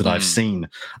enhancements that I've seen,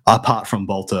 apart from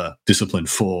Bolter Discipline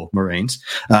for Marines.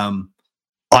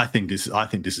 I think this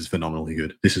is phenomenally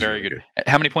good. This is very good.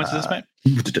 How many points is this, mate?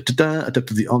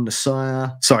 Adept of the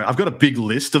Omnissiah. Sorry, I've got a big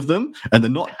list of them, and they're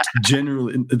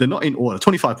not in order.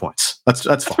 25 points.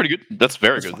 That's pretty good. That's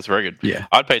very good. That's very good. Yeah,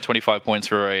 I'd pay 25 points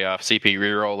for a CP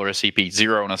reroll or a CP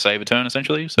 0 on a save a turn,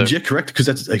 essentially. So yeah, correct. Because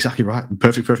that's exactly right.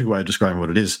 Perfect way of describing what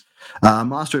it is.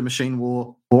 Master of Machine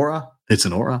War aura. It's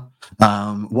an aura.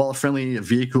 While a friendly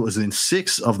vehicle is in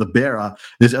 6 of the bearer,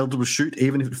 it is eligible to shoot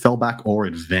even if it fell back or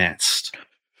advanced.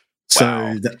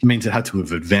 So that means it had to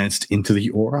have advanced into the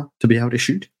aura to be able to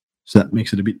shoot. So that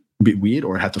makes it a bit weird,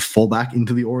 or it had to fall back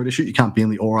into the aura to shoot. You can't be in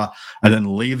the aura and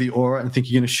then leave the aura and think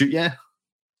you're going to shoot,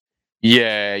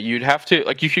 Yeah, you'd have to,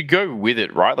 like, you could go with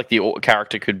it, right? Like, the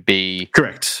character could be...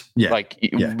 Correct,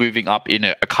 moving up in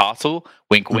a castle,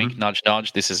 wink, wink, nudge,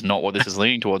 nudge. This is not what this is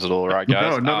leaning towards at all, right,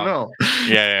 guys? No.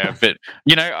 Yeah, but,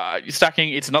 stacking,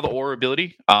 it's another aura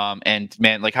ability, and,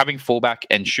 man, like, having fallback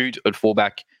and shoot,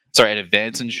 and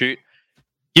advance and shoot,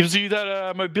 gives you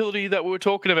that mobility that we were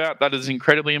talking about. That is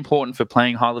incredibly important for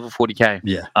playing high level 40k.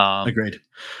 Yeah, agreed.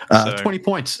 20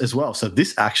 points as well. So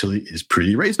this actually is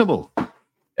pretty reasonable.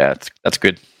 Yeah, that's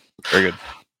good. Very good.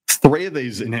 3 of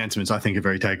these enhancements I think are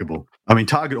very takeable. I mean,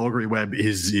 Target Augury Web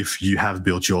is if you have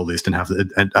built your list and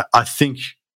I think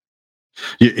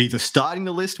you're either starting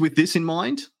the list with this in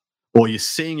mind, or you're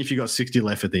seeing if you got 60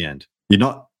 left at the end.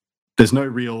 There's no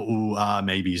real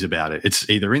maybes about it. It's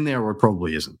either in there or it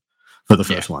probably isn't for the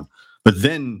first one. But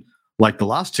then, like the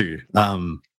last 2,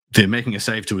 they're making a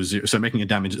save to a 0, so making a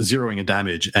damage, zeroing a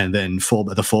damage, and then the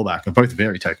fallback are both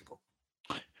very takeable.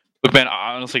 Look, man,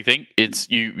 I honestly think it's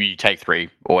you take 3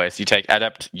 always. You take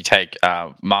Adept, you take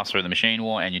Master of the Machine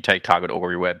War, and you take Target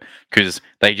Augury Web, because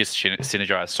they just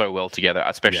synergize so well together,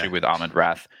 especially with Armored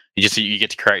Wrath. You get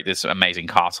to create this amazing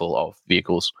castle of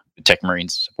vehicles with Tech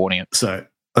Marines supporting it. So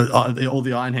all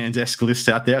the Iron Hands-esque lists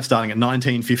out there starting at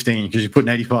 1915 because you put an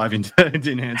 85 into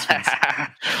enhancements.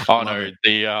 No,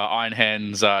 the Iron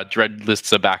Hands dread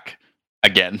lists are back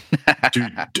again.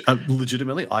 Dude,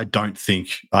 legitimately, I don't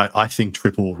think I think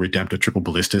triple Redemptor, triple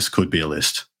Ballistus could be a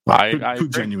list. I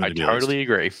totally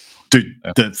agree. Dude,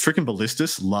 the freaking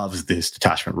Ballistus loves this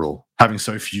detachment rule. Having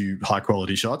so few high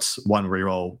quality shots, one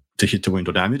reroll to hit to wound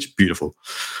or damage, beautiful.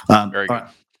 Very good. Right.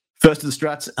 First of the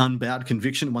strats, Unbowed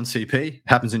Conviction, 1 CP,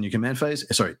 happens in your command phase.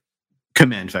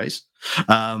 Command phase.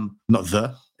 Not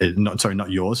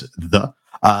yours, the.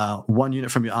 1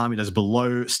 unit from your army that's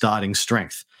below starting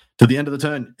strength. To the end of the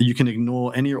turn, you can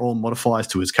ignore any or all modifiers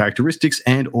to its characteristics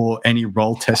and or any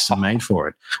roll tests made for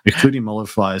it, including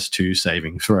modifiers to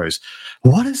saving throws.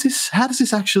 What is this? How does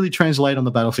this actually translate on the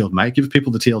battlefield, mate? Give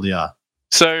people the TLDR.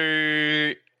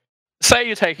 So, say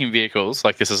you're taking vehicles,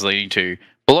 like this is leading to,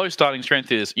 below starting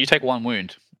strength is you take 1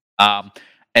 wound.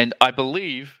 And I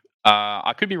believe,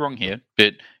 I could be wrong here,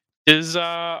 but does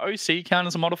OC count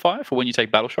as a modifier for when you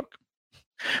take battle shock?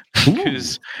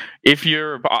 Because if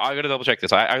I got to double check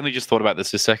this. I only just thought about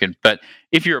this a second. But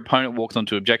if your opponent walks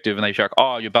onto objective and they shock,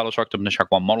 you're battle shocked, I'm going to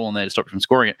shock 1 model on there to stop you from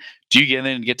scoring it. Do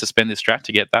you get to spend this strat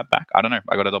to get that back? I don't know.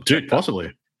 I got to double check. Dude,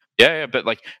 possibly. Yeah, but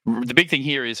like the big thing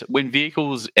here is when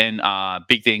vehicles and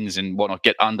big things and whatnot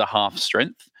get under half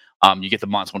strength, you get the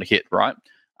 -1 to hit, right?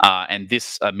 And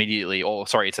this immediately,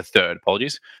 it's a third.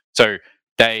 Apologies. So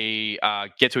they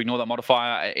get to ignore that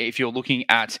modifier if you're looking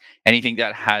at anything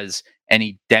that has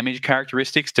any damage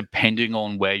characteristics, depending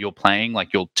on where you're playing,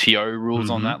 like your TO rules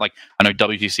on that. Like I know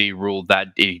WTC ruled that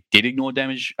it did ignore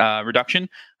damage reduction.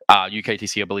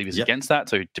 UKTC, I believe, is against that,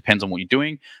 so it depends on what you're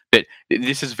doing. But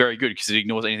this is very good because it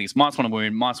ignores anything. It's -1 to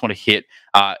wound, -1 to hit.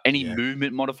 Any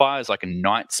movement modifiers, like a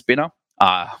Night Spinner,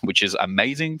 which is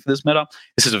amazing for this meta.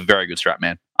 This is a very good strat,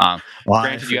 man.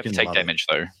 Granted, you have to take damage,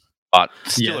 though, but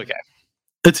still okay.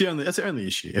 That's the only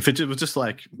issue. If it was just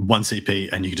like 1 CP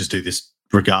and you could just do this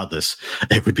regardless,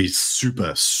 it would be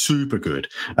super, super good.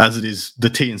 As it is, the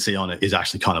TNC on it is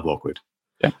actually kind of awkward.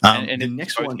 Yeah. And the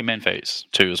next one, command phase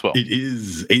too, as well. It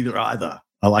is either.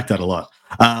 I like that a lot.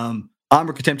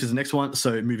 Armor Contempt is the next one.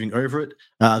 So moving over it,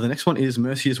 the next one is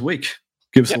Mercy is Weak.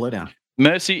 Give us a lowdown.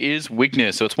 Mercy is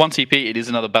weakness, so it's 1 CP. It is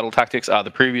another battle tactics.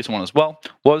 The previous one as well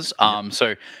was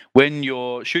so when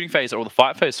your shooting phase or the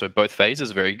fight phase, so both phases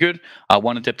are very good.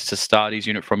 1 Adeptus Astartes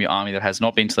unit from your army that has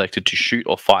not been selected to shoot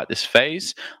or fight this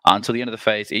phase until the end of the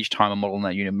phase. Each time a model in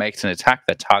that unit makes an attack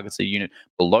that targets a unit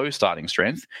below starting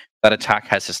strength, that attack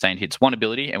has sustained hits 1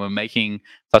 ability, and when making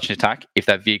such an attack, if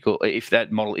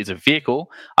that model is a vehicle,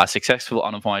 successful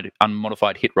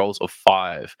unmodified hit rolls of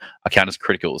 5 are counted as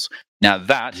criticals. Now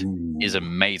that is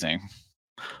amazing.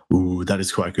 Ooh, that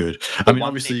is quite good. I mean,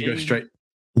 obviously you go straight.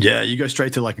 Yeah, you go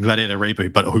straight to like Gladiator Reaper,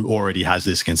 but who already has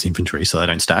this against infantry, so they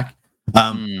don't stack.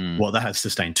 Well, that has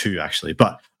sustained 2 actually,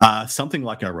 but something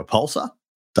like a Repulsor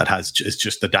that it's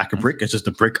just the DACA brick. It's just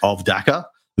a brick of DACA.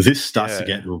 This starts to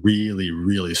get really,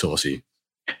 really saucy.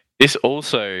 This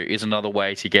also is another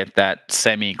way to get that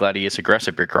semi-Gladius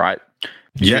aggressive brick, right?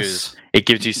 Because it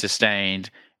gives you sustained.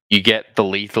 You get the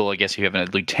lethal, I guess you have a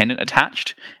lieutenant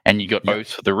attached, and you got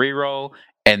oaths for the reroll,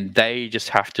 and they just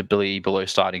have to be below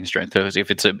starting strength. Because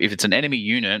if it's an enemy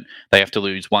unit, they have to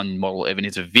lose 1 model. If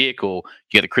it's a vehicle,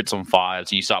 you get the crits on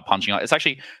 5s, and you start punching out. It's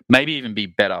actually maybe even be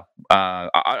better.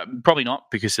 Probably not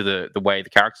because of the way the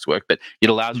characters work, but it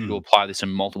allows you to apply this in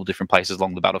multiple different places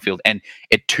along the battlefield, and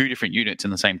at 2 different units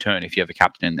in the same turn if you have a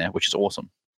captain in there, which is awesome.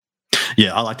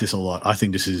 Yeah, I like this a lot. I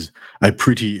think this is a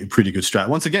pretty good strat.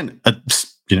 Once again,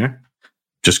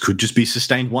 could just be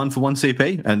sustained 1 for 1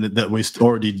 CP, and that we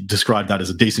already described that as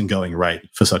a decent going rate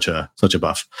for such a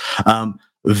buff.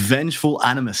 Vengeful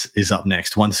Animus is up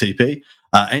next, 1 CP.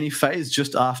 Any phase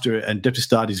just after an Adeptus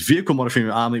Astartes vehicle modifying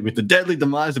your army with the deadly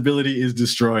demise ability is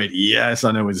destroyed. Yes,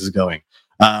 I know where this is going.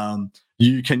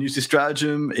 You can use this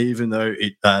stratagem even though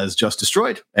it is just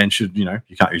destroyed, and you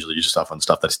can't usually use stuff on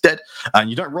stuff that's dead, and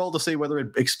you don't roll to see whether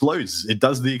it explodes. It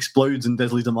does the explodes and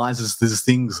deadly demises these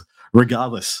things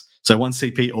regardless. So 1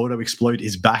 CP auto explode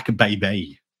is back,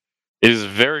 baby. It is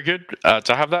very good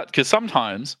to have that, because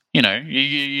sometimes you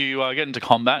get into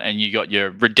combat and you got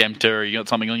your Redemptor, you got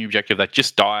something on your objective that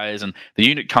just dies, and the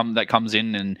unit that comes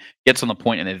in and gets on the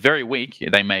point and they're very weak.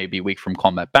 They may be weak from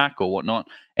combat back or whatnot,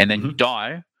 and then you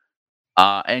die.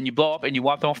 And you blow up and you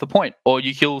wipe them off the point, or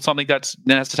you kill something that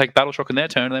then has to take battle shock in their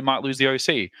turn, and they might lose the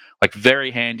OC. Like, very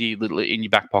handy little in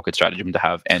your back pocket stratagem to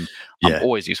have, and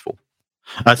always useful.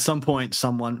 At some point,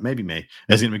 someone, maybe me,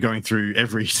 is going to be going through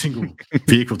every single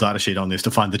vehicle data sheet on this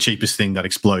to find the cheapest thing that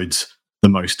explodes the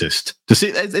mostest. To see,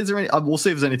 is there any? We'll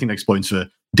see if there's anything that explodes for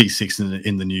D6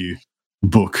 in the new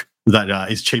book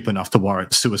that is cheap enough to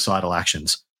warrant suicidal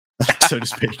actions, so to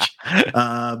speak.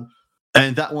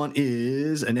 And that one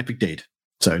is an epic deed,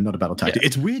 so not a battle tactic.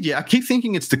 It's weird, I keep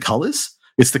thinking it's the colors.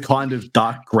 It's the kind of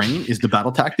dark green is the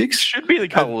battle tactics. It should be the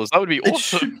colors. That would be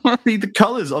awesome. It should be the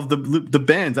colors of the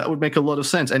bands. That would make a lot of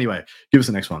sense. Anyway, give us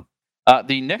the next one.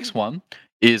 The next one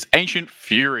is Ancient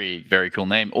Fury. Very cool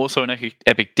name. Also an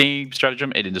epic deed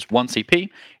stratagem. It is 1 CP.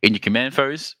 In your command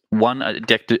phase, 1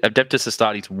 Adeptus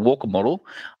Astartes Walker model.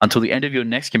 Until the end of your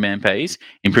next command phase,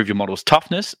 improve your model's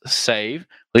toughness, save,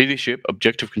 leadership,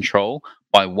 objective control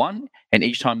by 1, and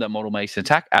each time that model makes an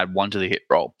attack, add 1 to the hit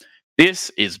roll.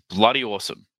 This is bloody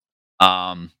awesome.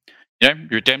 Your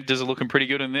Adeptus are looking pretty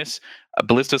good in this.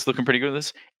 Ballistus looking pretty good in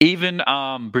this. Even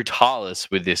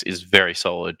Brutalis with this is very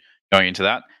solid going into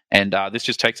that. And this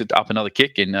just takes it up another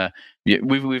kick. And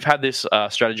we've had this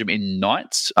stratagem in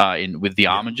Knights with the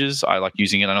armages. I like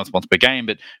using it. I know it's once per game,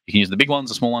 but you can use the big ones,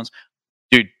 the small ones.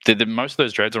 Dude, most of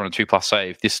those dreads are on a 2+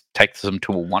 save. This takes them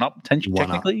to a 1-up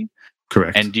technically.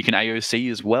 Correct. And you can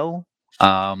AOC as well.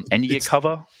 And you get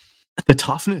cover. The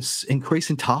toughness, increase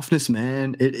in toughness,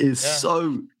 man. It is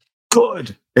so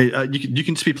good. You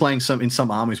can just be playing in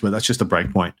some armies where that's just a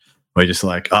breakpoint, where you're just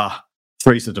like,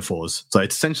 3s to 4s. So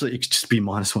it's essentially, it could just be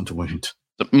 -1 to wound.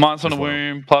 -1 to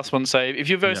wound, +1 save. If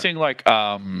you're versing what do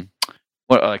you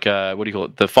call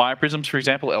it? The fire prisms, for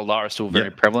example, Eldar is still very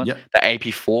prevalent. Yep. The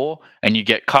AP4, and you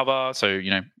get cover, so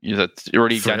that's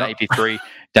already down to AP3,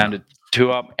 down to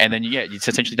 2-up, and then it's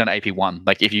essentially done to AP1.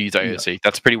 Like if you use AOC,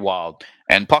 that's pretty wild.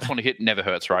 And +1 to hit never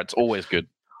hurts, right? It's always good.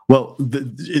 Well,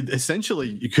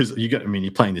 essentially, because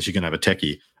you're playing this, you're going to have a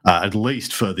techie at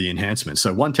least for the enhancements.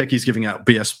 So 1 techie is giving out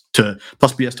BS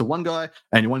plus BS to 1 guy,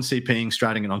 and 1 CPing,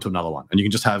 stratting it onto another one, and you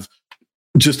can just have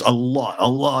a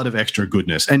lot of extra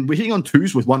goodness. And we're hitting on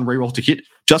 2s with 1 reroll to hit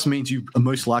just means you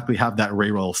most likely have that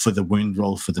reroll for the wound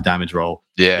roll, for the damage roll,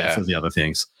 for the other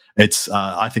things. It's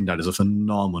I think that is a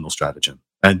phenomenal stratagem.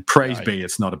 And praise be,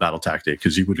 it's not a battle tactic,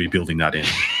 because you would be building that in.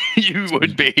 You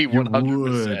would be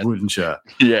 100%. Wouldn't you?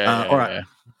 Yeah. All right.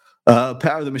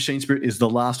 Power of the Machine Spirit is the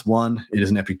last one. It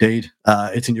is an epic deed.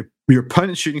 It's in your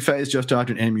opponent's shooting phase just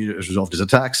after an enemy unit has resolved his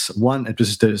attacks. 1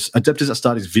 Adeptus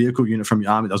Astartes vehicle unit from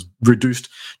your army that was reduced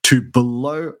to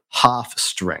below half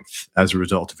strength as a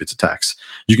result of its attacks.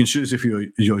 You can shoot as if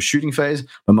your shooting phase,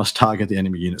 but must target the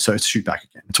enemy unit. So it's shoot back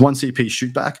again. It's 1 CP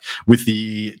shoot back with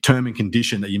the term and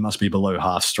condition that you must be below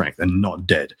half strength and not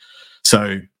dead.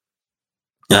 So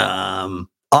I'm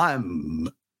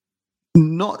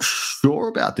not sure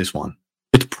about this one.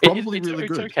 It's probably really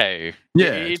good. It's okay.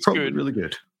 Yeah, it's probably good. really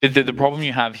good. The problem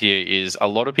you have here is a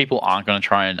lot of people aren't going to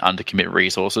try and undercommit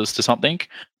resources to something.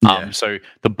 So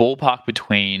the ballpark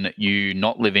between you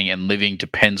not living and living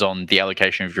depends on the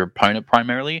allocation of your opponent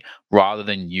primarily, rather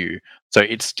than you. So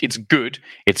it's good.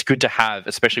 It's good to have,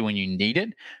 especially when you need it.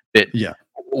 But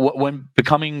when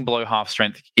becoming below half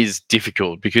strength is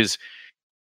difficult, because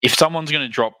if someone's going to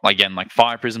drop again like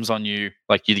 5 prisms on you,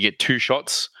 like you get 2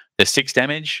 shots, there's 6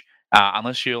 damage.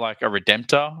 Unless you're like a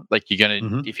Redemptor, like you're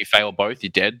gonna, if you fail both, you're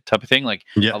dead type of thing. Like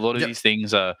a lot of these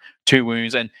things are 2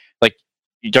 wounds, and like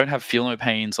you don't have feel no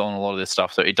pains on a lot of this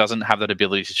stuff, so it doesn't have that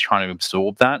ability to try to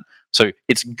absorb that. So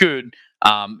it's good.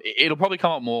 It'll probably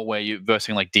come up more where you're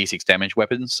versing like D6 damage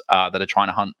weapons that are trying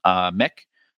to hunt mech.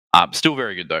 Still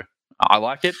very good though. I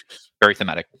like it. Very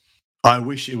thematic. I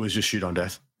wish it was just shoot on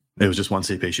death. It was just 1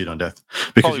 CP shoot on death,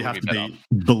 because probably you have to be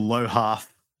below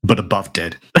half but above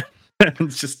dead.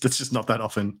 It's just not that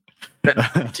often. To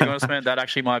be honest, man, that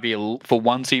actually might be for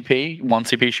 1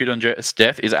 CP shoot on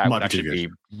death is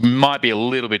might be a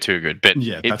little bit too good, but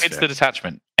it fits the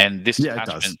detachment, and this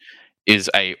detachment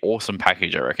is a awesome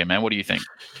package, I reckon, man. What do you think?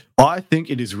 I think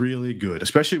it is really good,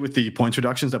 especially with the points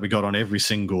reductions that we got on every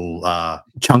single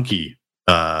chunky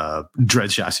dread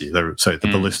chassis. So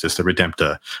the Ballistus, the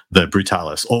Redemptor, the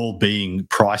Brutalis, all being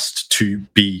priced to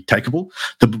be takeable.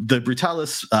 The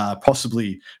Brutalis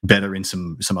possibly better in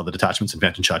some other detachments, and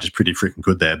Phantom Charge is pretty freaking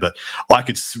good there, but I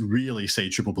could really see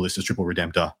triple Ballistus, triple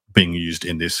Redemptor being used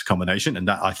in this combination, and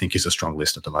that I think is a strong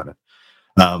list at the moment.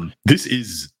 This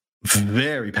is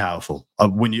very powerful.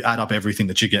 When you add up everything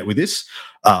that you get with this,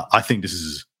 I think this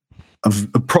is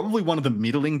probably one of the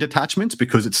middling detachments,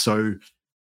 because it's so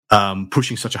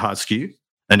pushing such a hard skew,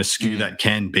 and a skew that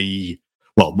can be,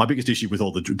 well, my biggest issue with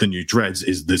all the new dreads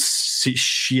is the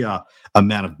sheer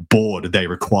amount of board they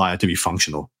require to be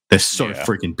functional. They're so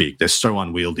freaking big. They're so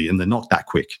unwieldy, and they're not that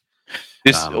quick.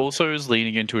 This also is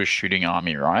leaning into a shooting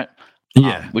army, right?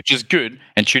 Which is good.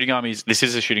 And shooting armies, this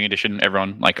is a shooting edition,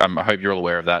 everyone. Like, I hope you're all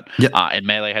aware of that. And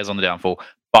Melee has on the downfall.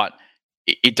 But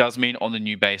it does mean on the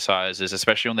new base sizes,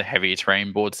 especially on the heavier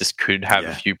terrain boards, this could have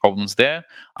a few problems there.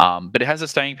 But it has a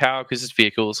staying power because it's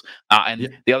vehicles.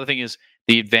 And the other thing is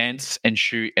the advance and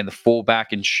shoot and the fallback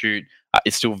and shoot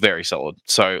is still very solid.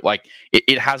 So like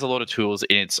it has a lot of tools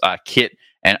in its kit.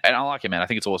 And I like it, man. I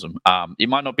think it's awesome. It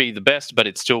might not be the best, but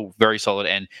it's still very solid.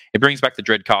 And it brings back the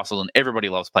Dread Castle, and everybody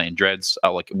loves playing Dreads,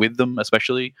 like with them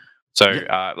especially. So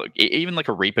look, even like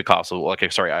a Reaper Castle,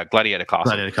 a Gladiator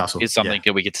Castle is something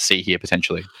that we get to see here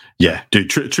potentially. Yeah, dude,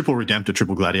 triple Redemptor,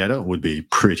 triple Gladiator would be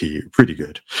pretty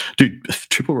good. Dude,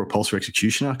 triple Repulsor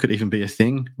Executioner could even be a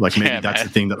thing. Like maybe that's the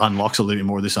thing that unlocks a little bit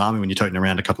more of this army when you're toting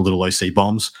around a couple of little OC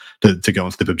bombs to go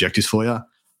and flip objectives for you.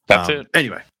 That's it.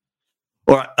 Anyway.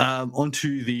 All right, on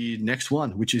to the next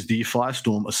one, which is the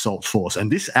Firestorm Assault Force.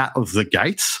 And this out of the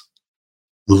gates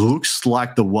looks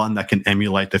like the one that can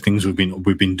emulate the things we've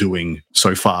been doing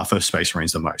so far for Space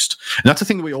Marines the most. And that's the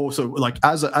thing that we also like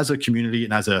as a community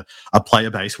and as a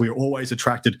player base, we're always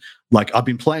attracted. Like I've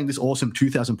been playing this awesome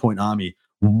 2,000 point army.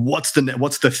 What's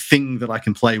the thing that I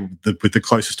can play with the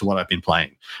closest to what I've been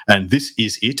playing? And this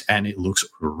is it, and it looks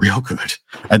real good.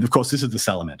 And of course, this is the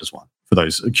Salamanders one. For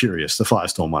those curious, the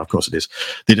Firestorm one, of course it is.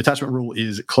 The detachment rule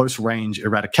is close range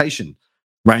eradication.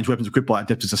 Range weapons equipped by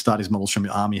Adeptus Astartes models from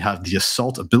your army have the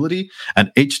assault ability,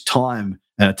 and each time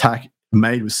an attack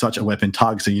made with such a weapon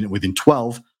targets a unit within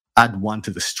 12, add 1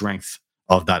 to the strength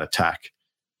of that attack.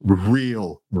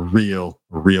 Real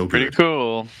good. Pretty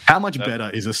cool. How much better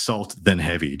is assault than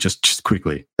heavy? Just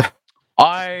quickly.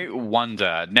 I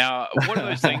wonder. Now, what are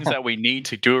those things that we need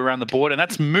to do around the board? And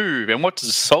that's move. And what does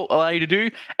assault allow you to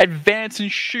do? Advance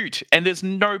and shoot. And there's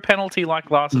no penalty like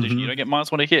last edition. You don't get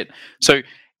 -1 to hit. So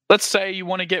let's say you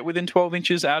want to get within 12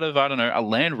 inches out of, I don't know, a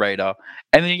Land Raider,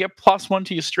 and then you get +1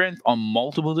 to your strength on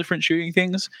multiple different shooting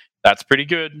things. That's pretty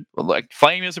good. Like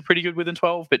Flamers are pretty good within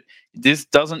 12, but this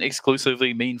doesn't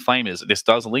exclusively mean Flamers. This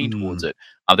does lean towards it.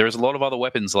 There's a lot of other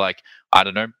weapons like, I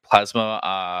don't know,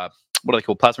 plasma, what are they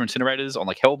called? Plasma incinerators on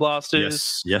like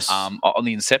Hellblasters. Yes. On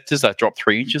the Inceptors that drop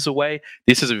 3 inches away.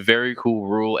 This is a very cool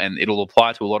rule, and it'll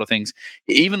apply to a lot of things.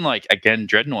 Even like, again,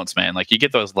 Dreadnoughts, man. Like you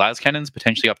get those las cannons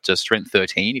potentially up to strength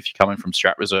 13 if you're coming from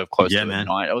strat reserve close to a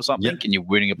 9 or something, and you're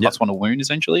wounding a +1 to wound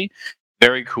essentially.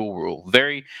 Very cool rule.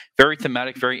 Very, very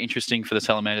thematic, very interesting for the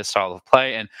Salamander style of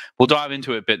play. And we'll dive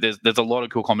into it, but there's a lot of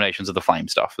cool combinations of the flame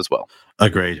stuff as well.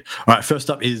 Agreed. All right,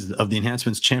 first up is of the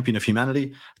enhancements, Champion of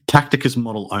Humanity, Tacticus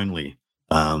model only.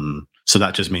 So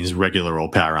that just means regular or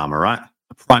power armor, right?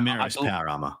 Primaris power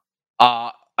armor.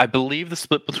 I believe the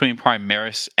split between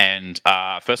Primaris and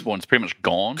Firstborn is pretty much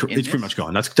gone. It's pretty much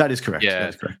gone. That is correct. Yeah. That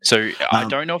is correct. So I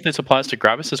don't know if this applies to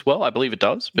Gravis as well. I believe it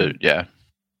does, but yeah.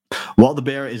 While the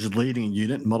bearer is leading a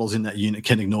unit, models in that unit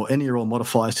can ignore any roll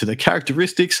modifiers to their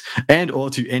characteristics and or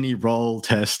to any roll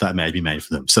tests that may be made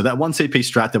for them. So that 1 CP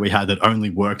strat that we had that only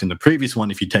worked in the previous one,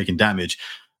 if you'd taken damage,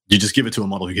 you just give it to a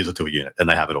model who gives it to a unit, and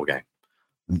they have it all game.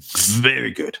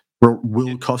 Very good.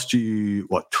 Will cost you,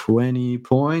 20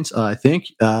 points, I think?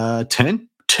 10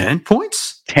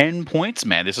 points? 10 points?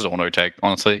 Man, this is auto take,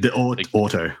 honestly. The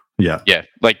auto, yeah. Yeah,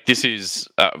 like this is,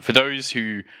 for those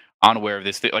who aren't aware of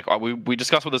this, like we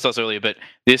discussed what this does earlier, but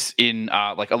this in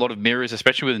like a lot of mirrors,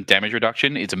 especially with damage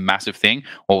reduction, it's a massive thing.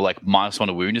 Or like -1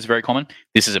 to wound is very common.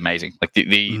 This is amazing. Like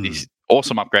this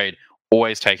awesome upgrade.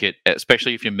 Always take it,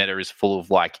 especially if your meta is full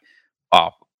of like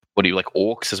what do you like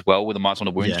orcs as well with a -1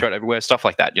 to wound strat everywhere, stuff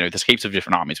like that. There's heaps of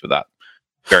different armies with that.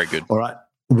 Very good. All right,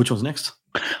 which one's next?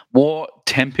 War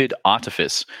Tempered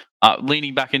Artifice.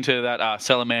 Leaning back into that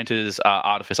Salamander's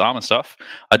Artifice armor stuff,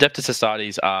 Adeptus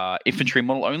Astartes infantry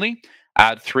model only.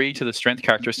 Add 3 to the strength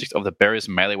characteristics of the bearer's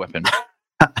melee weapon.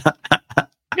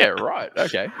 Yeah, right.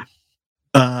 Okay.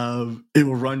 It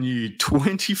will run you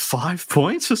 25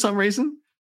 points for some reason.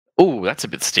 Oh, that's a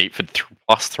bit steep for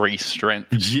 +3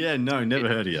 strength. Yeah, no, never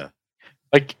heard of you.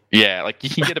 Like you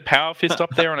can get a power fist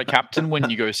up there on a captain when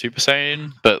you go Super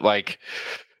Saiyan, but like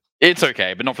it's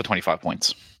okay, but not for 25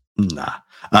 points.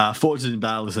 Nah. Forges in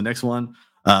Battle is the next one.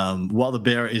 While the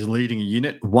bearer is leading a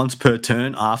unit, once per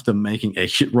turn after making a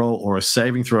hit roll or a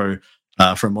saving throw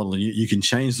for a model, you can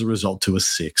change the result to a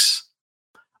 6.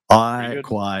 I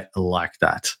quite like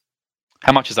that.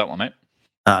 How much is that one, mate?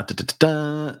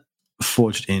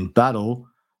 Forged in Battle,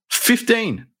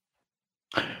 15.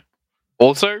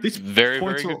 Also, very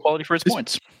good quality for its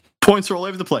points. Points are all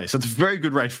over the place. That's a very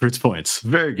good rate for its points.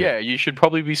 Very good. Yeah, you should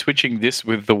probably be switching this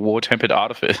with the War Tempered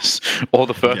Artifice or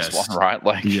the first one, right?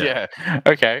 Like, yeah.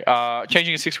 Okay.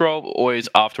 Changing a 6 roll always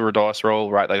after a dice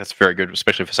roll, right? Like that's very good,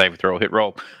 especially for saving throw or hit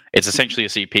roll. It's essentially a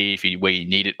CP where you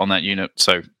need it on that unit.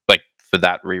 So, like for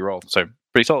that re-roll, so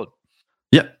pretty solid.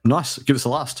 Yeah, nice. Give us the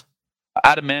last.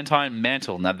 Adamantine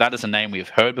Mantle. Now, that is a name we've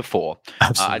heard before.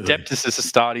 Absolutely. Adeptus is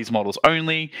Astartes models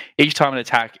only. Each time an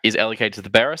attack is allocated to the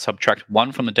bearer, subtract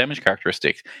 1 from the damage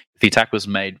characteristic. If the attack was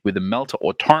made with a melter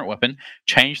or torrent weapon,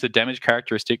 change the damage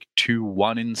characteristic to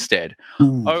 1 instead.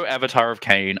 Ooh. Oh, Avatar of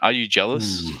Cain, are you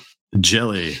jealous? Ooh.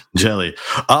 Jelly. You're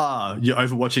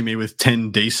overwatching me with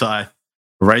 10 D-Scythe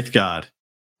Wraithguard.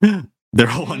 They're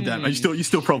all 1 damage. You're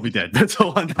still probably dead. That's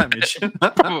all 1 damage.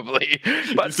 Probably,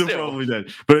 but you're still probably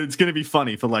dead. But it's going to be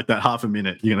funny for like that half a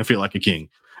minute. You're going to feel like a king.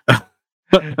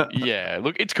 Yeah,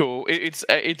 look, it's cool. It's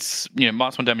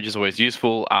 -1 damage is always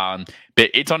useful. But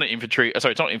it's on an infantry.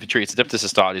 Sorry, it's not infantry. It's Adeptus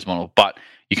Astartes model, but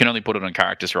you can only put it on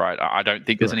characters, right? I don't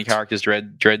think there's any characters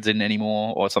dreads in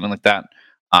anymore or something like that.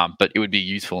 But it would be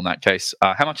useful in that case.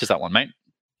 How much is that one, mate?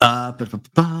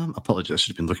 Apologies, I should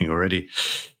have been looking already.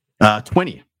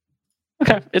 20.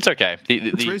 Okay, it's okay.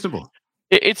 It's reasonable.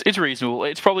 It's reasonable.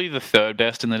 It's probably the 3rd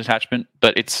best in the detachment,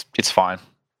 but it's fine.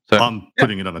 So I'm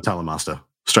putting it on a Talon Master,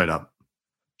 straight up.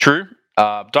 True.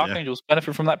 Dark Angels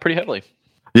benefit from that pretty heavily.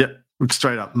 Yeah,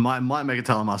 straight up. Might make a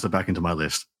Talon Master back into my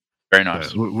list. Very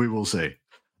nice. We will see.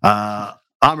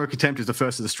 Armor of Contempt is the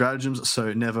first of the stratagems,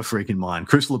 so never freaking mind.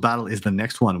 Crucible of Battle is the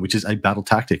next one, which is a battle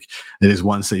tactic. It is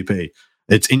 1 CP.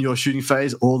 It's in your shooting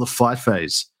phase or the fight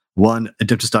phase. 1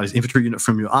 Adeptus Astartes infantry unit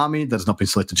from your army that has not been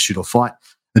selected to shoot or fight.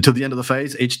 Until the end of the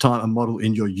phase, each time a model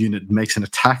in your unit makes an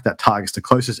attack that targets the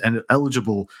closest and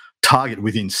eligible target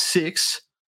within 6,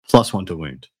 +1 to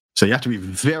wound. So you have to be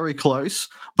very close,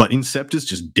 but Inceptors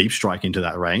just deep strike into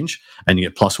that range, and you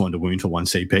get +1 to wound for 1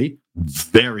 CP.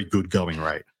 Very good going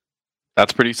rate.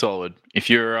 That's pretty solid. If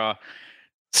you're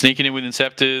sneaking in with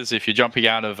Inceptors, if you're jumping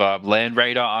out of Land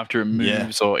Raider after it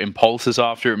moves or Impulses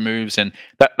after it moves, and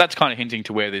that's kind of hinting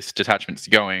to where this detachment's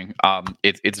going.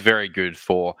 It's very good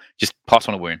for just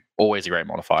 +1 to wound. Always a great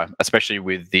modifier, especially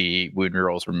with the wound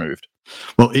rerolls removed.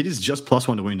 Well, it is just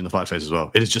 +1 to wound in the fight phase as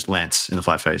well. It is just Lance in the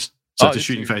fight phase. So it's a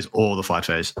shooting phase or the fight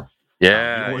phase.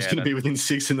 Yeah. You're always going to be within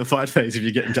 6 in the fight phase if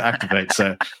you get into activate.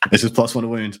 So it's just +1 to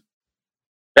wound.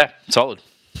 Yeah, solid.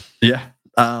 Yeah.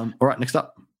 All right, next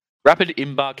up. Rapid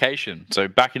Embarkation. So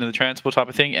back into the transport type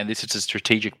of thing, and this is a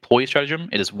strategic ploy stratagem.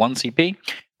 It is 1 CP.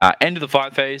 End of the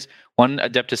fight phase, 1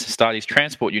 Adeptus Astartes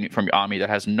transport unit from your army that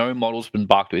has no models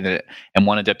embarked within it, and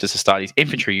 1 Adeptus Astartes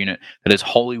infantry unit that is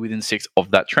wholly within 6 of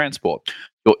that transport.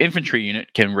 Your infantry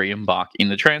unit can re-embark in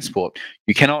the transport.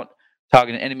 You cannot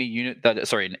target an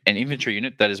infantry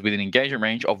unit that is within engagement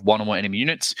range of 1 or more enemy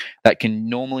units that can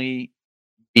normally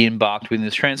be embarked within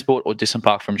this transport or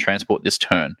disembark from transport this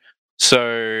turn.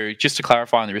 So just to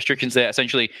clarify on the restrictions there,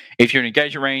 essentially, if you're in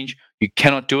engagement range, you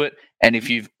cannot do it. And if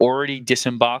you've already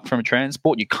disembarked from a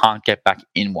transport, you can't get back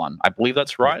in one. I believe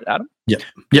that's right, Adam? Yep.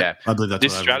 Yeah. I believe that's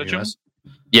this stratagem.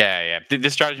 Yeah.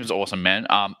 This stratagem is awesome, man.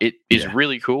 It is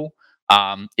really cool.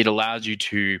 It allows you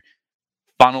to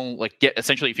funnel, get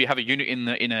essentially, if you have a unit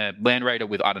in a Land Raider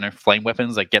with, I don't know, flame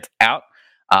weapons that gets out,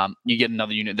 you get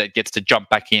another unit that gets to jump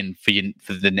back in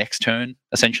for the next turn,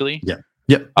 essentially. Yeah.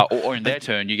 Yep. Or in their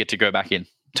turn, you get to go back in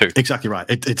too. Exactly right.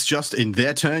 It's just in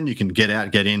their turn, you can get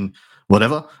out, get in,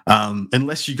 whatever.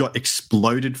 Unless you got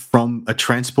exploded from a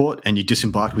transport and you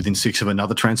disembarked within 6 of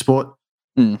another transport,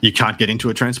 you can't get into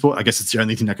a transport. I guess it's the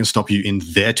only thing that can stop you in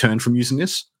their turn from using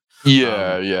this.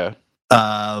 Yeah.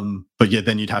 But yeah,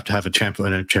 then you'd have to have a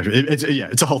champion and a champion.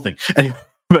 It's a whole thing. Anyway.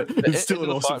 But it's still an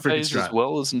awesome freaking strat. As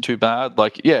well isn't too bad.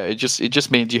 It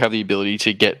just means you have the ability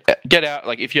to get out.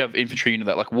 Like if you have infantry unit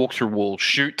that walk through wall,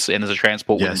 shoots, and there's a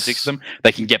transport within 6 of them,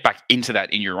 they can get back into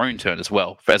that in your own turn as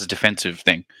well as a defensive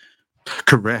thing.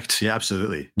 Correct. Yeah,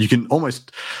 absolutely. You can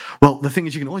the thing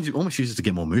is you can almost use it to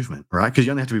get more movement, right? Because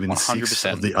you only have to be within 6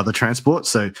 of the other transport.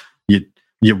 So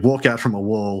you walk out from a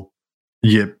wall,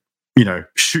 you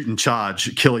shoot and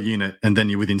charge, kill a unit, and then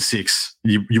you're within 6.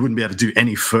 You wouldn't be able to do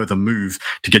any further move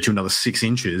to get you another 6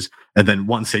 inches, and then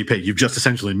 1 CP. You've just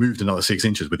essentially moved another 6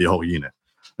 inches with your whole unit.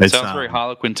 It sounds very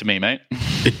Harlequin to me, mate.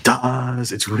 It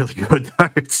does. It's really good, though.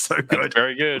 It's so good. That's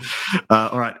very good.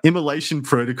 All right. Immolation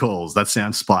Protocols. That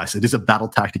sounds spice. It is a battle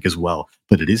tactic as well,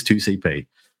 but it is 2 CP.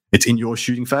 It's in your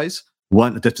shooting phase.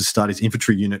 1 Adeptus Astartes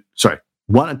infantry unit. Sorry.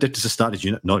 1 Adeptus Astartes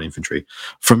unit, not infantry,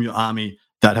 from your army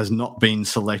that has not been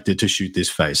selected to shoot this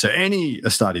phase. So any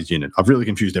Astartes unit, I've really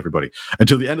confused everybody.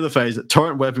 Until the end of the phase,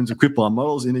 torrent weapons equipped by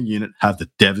models in a unit have the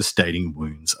devastating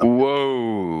wounds.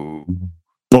 Whoa.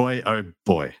 Boy, oh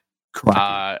boy.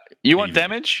 You want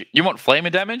damage? You want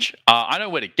flamer damage? I know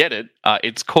where to get it.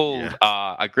 It's called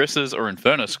Aggressors or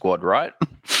Inferno Squad, right?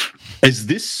 Is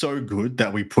this so good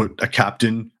that we put a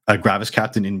Gravis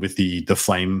captain in with the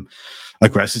flame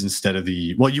aggressors instead of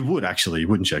the... Well, you would actually,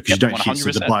 wouldn't you? Because you don't hit,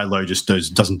 so the buy low just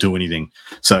doesn't do anything.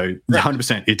 So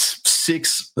 100%, it's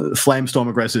 6 Flamestorm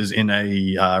aggressors in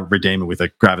a Redeemer with a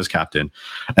Gravis captain,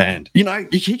 and he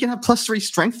can have +3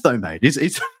 strength though, mate.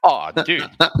 It's oh, dude.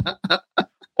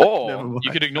 Or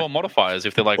you could ignore modifiers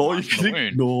if they're like, or you can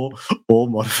ignore all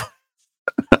modifiers.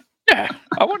 Yeah,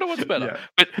 I wonder what's better.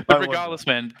 Yeah. But regardless,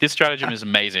 man, this stratagem is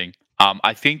amazing.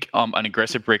 I think an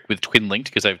aggressive brick with twin linked,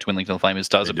 because they have twin linked on the Flamers,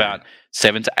 does about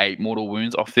 7 to 8 mortal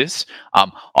wounds off this.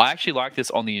 I actually like this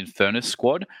on the Infernus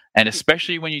squad, and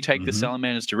especially when you take the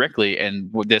Salamanders directly,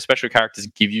 and their special characters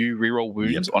give you reroll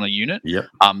wounds on a unit.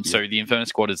 So the Infernus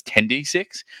squad is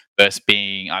 10d6 versus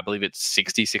being, I believe it's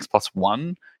 66 plus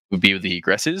 1 would be with the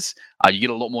aggressors. You get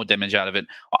a lot more damage out of it.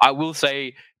 I will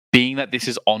say, being that this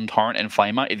is on Torrent and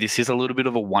Flamer, this is a little bit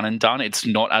of a one and done. It's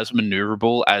not as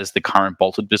maneuverable as the current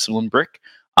Bolted Discipline brick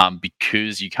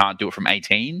because you can't do it from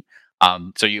 18.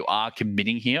 So you are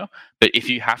committing here. But if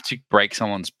you have to break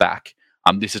someone's back,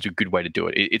 this is a good way to do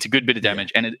it. It's a good bit of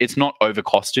damage, and it's not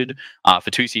overcosted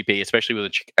for 2 CP, especially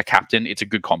with a captain. It's a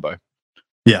good combo.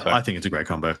 Yeah, I think it's a great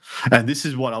combo. And this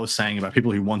is what I was saying about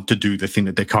people who want to do the thing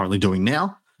that they're currently doing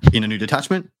now in a new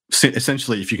detachment.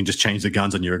 Essentially, if you can just change the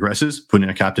guns on your aggressors, put in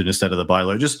a captain instead of the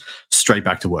biologists, straight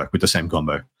back to work with the same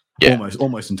combo.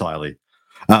 Almost entirely.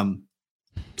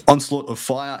 Onslaught of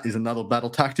Fire is another battle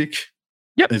tactic.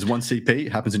 There's 1 CP,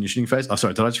 happens in your shooting phase. Oh,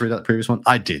 sorry, did I just read that previous one?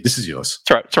 I did. This is yours.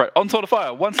 That's right. Onslaught of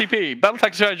Fire, 1 CP, battle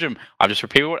tactic stratagem. I've just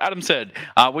repeated what Adam said.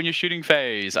 When you're shooting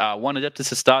phase, 1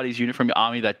 Adeptus Astartes unit from your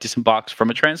army that disembarks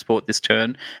from a transport this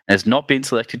turn has not been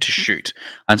selected to shoot.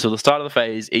 Until the start of the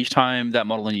phase, each time that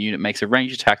model in your unit makes a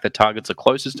ranged attack that targets the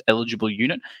closest eligible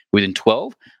unit within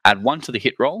 12, add 1 to the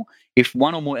hit roll. If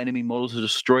 1 or more enemy models are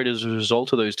destroyed as a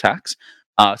result of those attacks,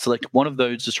 select one of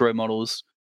those destroyed models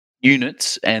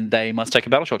units, and they must take a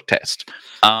battle shock test.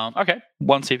 1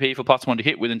 CP for +1 to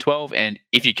hit within 12, and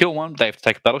if you kill one, they have to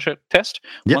take a battle shock test.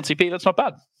 1 CP, that's not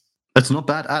bad. That's not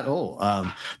bad at all.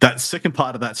 That second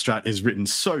part of that strat is written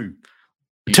so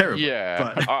terrible.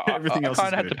 Yeah, but everything else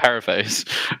I kind of had to paraphrase.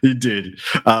 You did.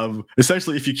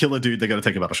 Essentially, if you kill a dude, they got to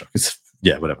take a battle shock. It's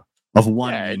whatever. Of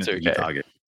 1 unit that you target.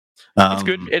 It's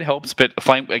good. It helps, but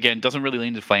flame again doesn't really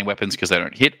lean to flame weapons because they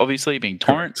don't hit. Obviously, being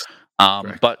torrent.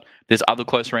 But there's other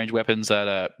close range weapons that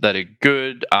are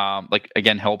good. Like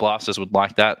again, Hellblasters would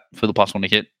like that for the +1 to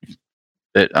hit.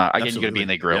 But again, you got to be in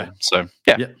their grill. Yeah. So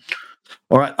yeah.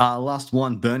 All right. Last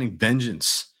one, Burning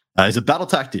Vengeance is a battle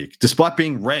tactic. Despite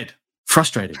being red,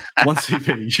 frustrating. 1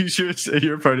 CP. Use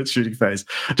your opponent's shooting phase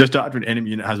just after an enemy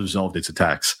unit has resolved its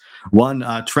attacks.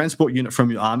 1 transport unit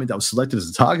from your army that was selected as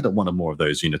a target at 1 or more of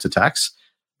those units' attacks.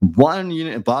 1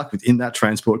 unit embarked within that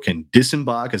transport can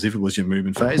disembark as if it was your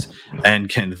movement phase and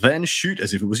can then shoot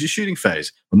as if it was your shooting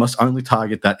phase, but must only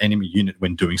target that enemy unit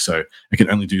when doing so. It can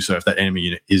only do so if that enemy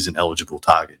unit is an eligible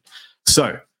target.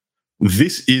 So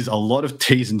this is a lot of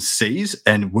T's and C's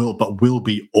and will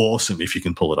be awesome if you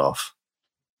can pull it off.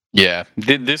 Yeah,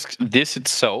 this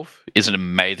itself is an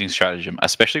amazing stratagem,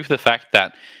 especially for the fact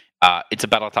that it's a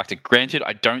battle tactic. Granted,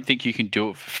 I don't think you can do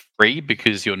it for free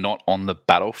because you're not on the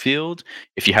battlefield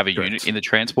if you have a unit in the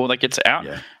transport that gets out.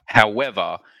 Yeah.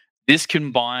 However, this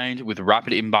combined with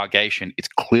rapid embargation, it's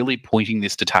clearly pointing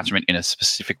this detachment in a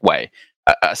specific way.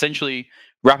 Essentially,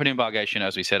 rapid embargation,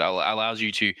 as we said, allows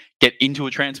you to get into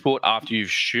a transport after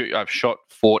you've shot,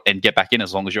 fought, and get back in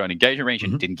as long as you're in engagement range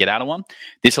and didn't get out of one.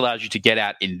 This allows you to get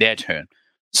out in their turn.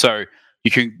 So you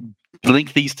can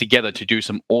link these together to do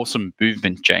some awesome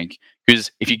movement jank.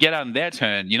 Because if you get out in their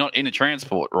turn, you're not in a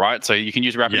transport, right? So you can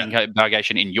use rapid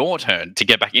embargation in your turn to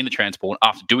get back in the transport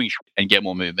after doing and get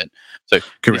more movement. So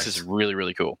This is really,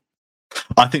 really cool.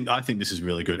 I think this is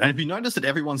really good. And have you noticed that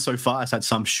everyone so far has had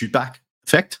some shoot back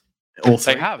effect?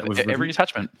 They have every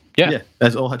detachment. Yeah,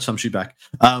 has all had some shoot back.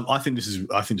 I think this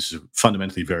is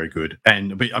fundamentally very good.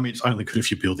 And I mean, it's only good if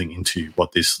you're building into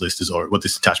what this list is or what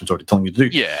this detachment's already telling you to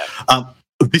do. Yeah.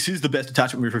 This is the best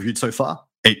detachment we've reviewed so far.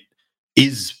 It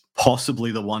is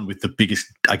possibly the one with the biggest,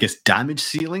 I guess, damage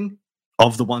ceiling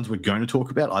of the ones we're going to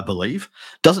talk about, I believe.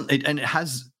 And it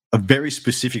has a very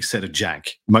specific set of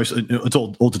jank. It's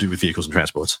all to do with vehicles and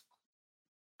transports.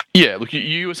 Yeah, look,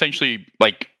 you essentially,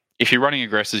 like, if you're running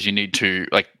aggressors, you need to,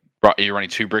 like, you're running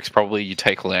 2 bricks probably, you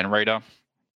take a Land Raider.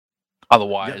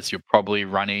 Otherwise, you're probably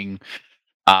running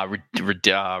not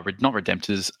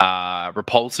Redemptors,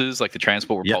 repulsors, like the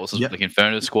transport repulsors with like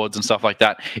Inferno squads and stuff like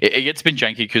that. It gets a bit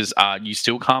janky because you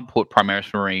still can't put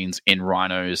Primaris Marines in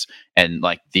Rhinos and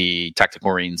like the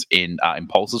Tactical Marines in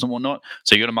Impulsors and whatnot.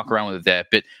 So you got to muck around with it there.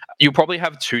 But you'll probably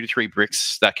have 2 to 3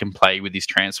 bricks that can play with these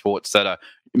transports that are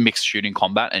mixed shooting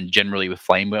combat and generally with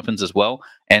flame weapons as well.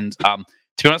 And to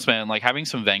be honest, man, like having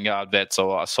some Vanguard vets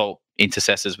or Assault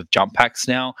intercessors with jump packs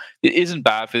now. It isn't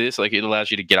bad for this. Like, it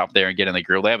allows you to get up there and get in the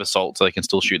grill. They have assault, so they can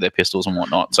still shoot their pistols and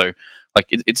whatnot. So, like,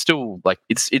 it's still like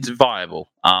it's viable.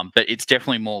 But it's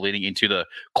definitely more leading into the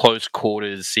close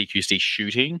quarters CQC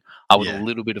shooting with a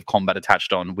little bit of combat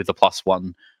attached on, with a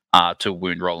 +1 to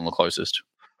wound roll on the closest.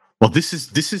 Well, this is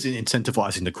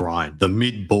incentivizing the grind, the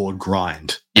mid-board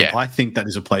grind. Yeah. And I think that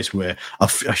is a place where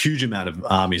a huge amount of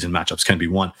armies and matchups can be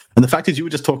won. And the fact is, you were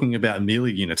just talking about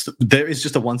melee units. There is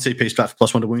just a 1 CP strat for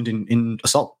 +1 to wound in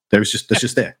assault. It's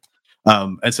just there.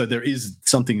 And so there is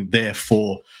something there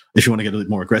for if you want to get a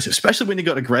little more aggressive, especially when you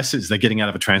got aggressors, they're getting out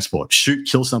of a transport. Shoot,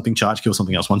 kill something, charge, kill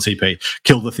something else, 1 CP,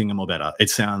 kill the thing or better.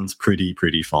 It sounds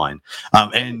pretty fine.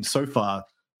 And so far,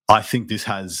 I think this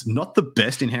has not the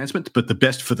best enhancements, but the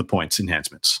best for the points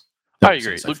enhancements. I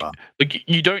agree. Look,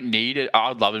 you don't need it.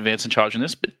 I'd love advance and charge in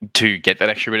this, but to get that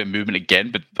extra bit of movement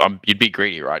again. But you'd be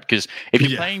greedy, right? Because if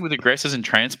you're playing with aggressors and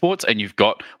transports, and you've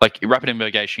got like rapid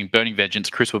investigation, burning vengeance,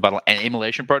 crucible battle, and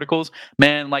immolation protocols,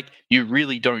 man, like you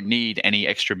really don't need any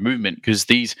extra movement, because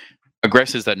these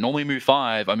aggressors that normally move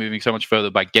 5 are moving so much further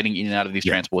by getting in and out of these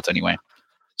transports anyway.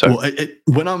 So, well,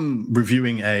 when I'm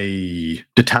reviewing a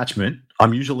detachment,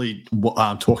 I'm usually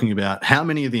talking about how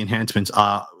many of the enhancements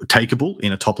are takeable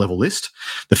in a top-level list.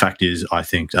 The fact is, I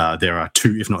think there are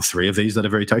 2, if not 3 of these that are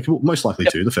very takeable. Most likely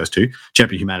 2, the first 2,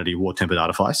 Champion Humanity, War Tempered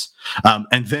Artifice.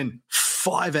 And then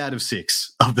 5 out of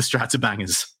 6 of the strats are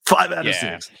bangers. 5 out of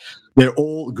 6. They're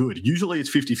all good. Usually it's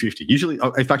 50-50.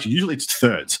 Usually it's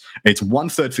thirds. It's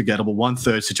 1/3 forgettable,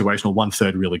 1/3 situational,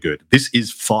 1/3 really good. This is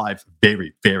 5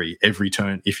 very, very every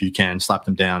turn. If you can slap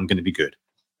them down, going to be good.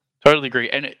 Totally agree.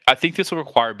 And I think this will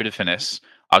require a bit of finesse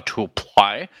to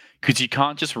apply, because you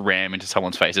can't just ram into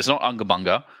someone's face. It's not Unga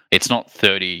Bunga. It's not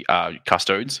 30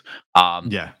 custodes.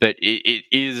 But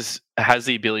it has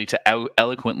the ability to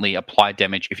eloquently apply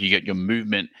damage if you get your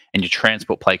movement and your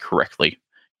transport play correctly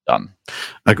done.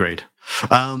 Agreed.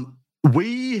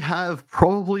 We have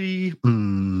probably...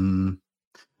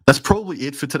 that's probably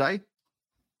it for today.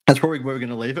 That's probably where we're going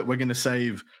to leave it. We're going to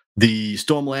save the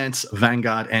Stormlance,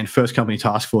 Vanguard, and First Company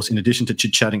Task Force, in addition to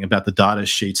chit-chatting about the data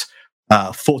sheets,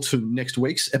 for next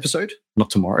week's episode. Not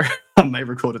tomorrow. I may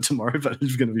record it tomorrow, but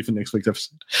it's going to be for next week's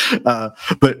episode.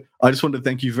 But I just wanted to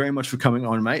thank you very much for coming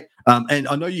on, mate. And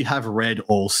I know you have read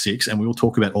all 6, and we will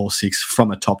talk about all 6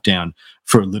 from a top-down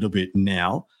for a little bit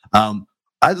now.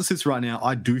 As it sits right now,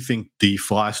 I do think the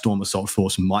Firestorm Assault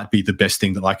Force might be the best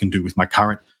thing that I can do with my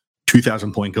current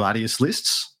 2,000-point Gladius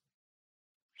lists.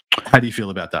 How do you feel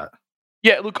about that?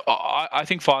 Yeah, look, I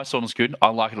think Firestorm is good. I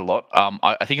like it a lot.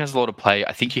 I think it has a lot of play.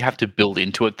 I think you have to build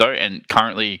into it, though, and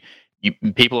currently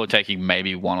people are taking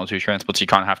maybe 1 or 2 transports. You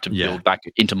kind of have to build back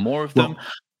into more of them.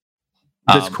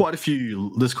 There's quite a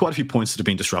few points that have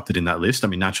been disrupted in that list. I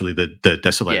mean, naturally, the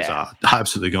Desolators are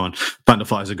absolutely gone.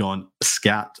 Thunderfires are gone.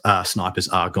 Scout snipers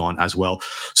are gone as well.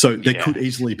 So there could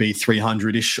easily be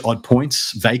 300-ish odd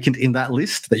points vacant in that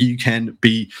list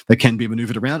that can be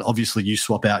maneuvered around. Obviously, you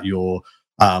swap out your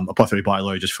Apothecary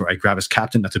Biologist for a Gravis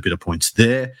Captain. That's a bit of points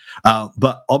there.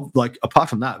 But apart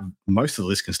from that, most of the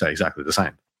list can stay exactly the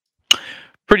same.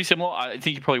 Pretty similar. I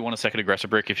think you probably want a second aggressor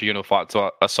brick if you're going to fight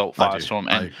Assault Firestorm.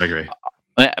 I agree.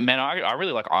 Man, I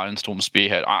really like Ironstorm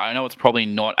Spearhead. I know it's probably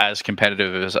not as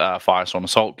competitive as Firestorm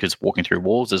Assault, because walking through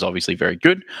walls is obviously very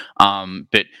good.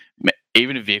 But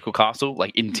even a vehicle castle,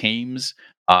 like in teams,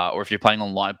 or if you're playing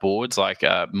on light boards, like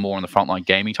more on the frontline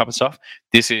gaming type of stuff,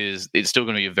 it's still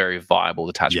going to be a very viable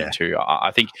detachment too.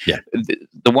 I think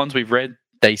the ones we've read,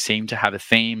 they seem to have a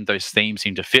theme. Those themes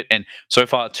seem to fit. And so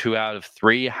far, 2 out of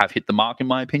 3 have hit the mark, in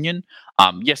my opinion.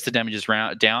 Yes, the damage is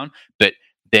down, but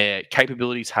their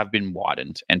capabilities have been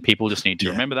widened. And people just need to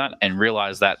remember that and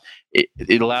realize that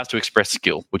it allows to express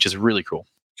skill, which is really cool.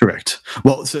 Correct.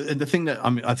 Well, so the thing that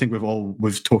I think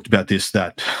we've talked about this,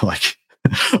 that like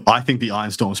I think the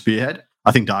Ironstorm Spearhead,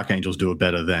 I think Dark Angels do it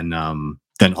better than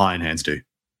Iron Hands do.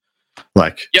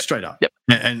 Like straight up. Yep.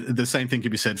 And the same thing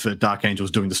can be said for Dark Angels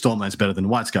doing the Stormlands better than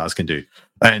White Scars can do,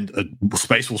 and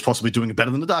Space Wolves possibly doing it better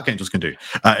than the Dark Angels can do.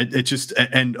 It just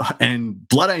and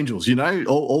Blood Angels,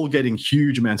 all getting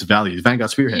huge amounts of value.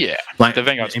 Vanguard Spearhead, the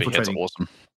Vanguard Spearhead's awesome.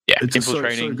 Yeah, it's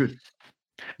infiltrating. So good.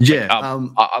 Yeah,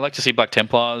 I like to see Black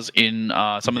Templars in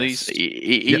some of these.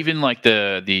 Even like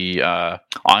the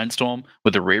Ironstorm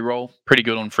with the reroll, pretty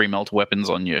good on free melter weapons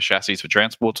on your chassis for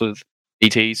transports with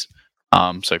ETs.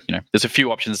 So there's a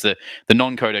few options. The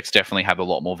non-Codex definitely have a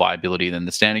lot more viability than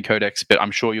the standard Codex, but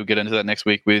I'm sure you'll get into that next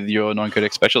week with your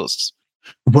non-Codex specialists.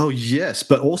 Well, yes,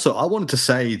 but also I wanted to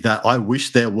say that I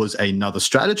wish there was another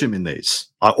stratagem in these,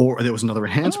 or there was another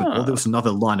enhancement, or there was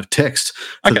another line of text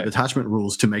for the detachment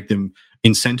rules to make them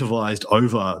incentivized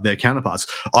over their counterparts.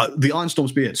 The Ironstorm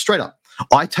Spearhead, straight up.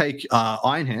 I take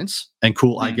Iron Hands, and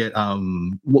cool. I get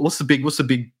what's the big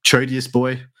Chodius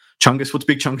boy? Chungus. What's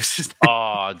Big Chungus' name?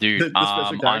 Oh, dude,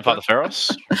 Ironfather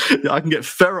Feros. I can get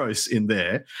Feros in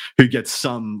there, who gets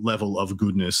some level of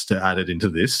goodness to add it into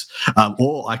this,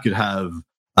 or I could have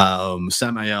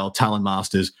Samael, Talon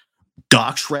Masters,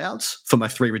 Dark Shrouds for my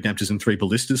 3 Redemptors and 3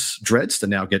 Ballistas Dreads that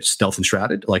now get Stealth and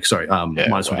Shrouded.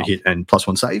 -1 to hit and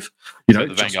 +1 save. The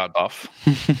Vanguard buff.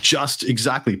 Just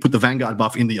exactly. Put the Vanguard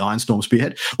buff in the Ironstorm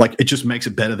Spearhead. It just makes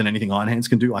it better than anything Iron Hands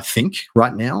can do, I think,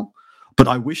 right now. But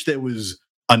I wish there was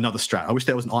another strat. I wish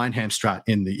there was an Iron Hand strat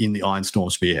in the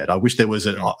Ironstorm Spearhead. I wish there was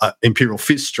an Imperial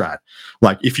Fist strat.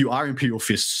 If you are Imperial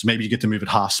Fists, maybe you get to move at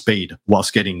half speed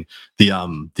whilst getting the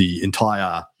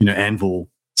entire anvil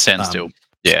standstill.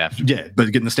 But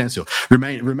getting the standstill.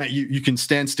 Remain. You can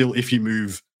stand still if you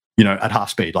move at half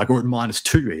speed, or at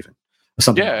 -2 even. Or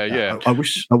something.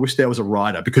 I wish there was a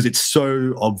rider, because it's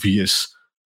so obvious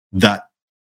that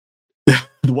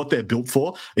what they're built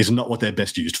for is not what they're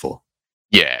best used for.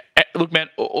 Yeah. Look, man,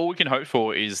 all we can hope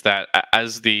for is that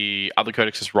as the other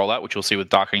codexes roll out, which we'll see with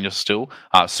Dark Angels still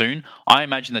soon, I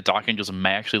imagine that Dark Angels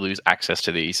may actually lose access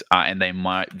to these, and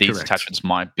these attachments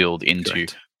might build into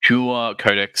pure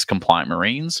Codex compliant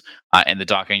Marines, and the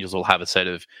Dark Angels will have a set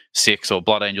of 6, or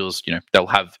Blood Angels, they'll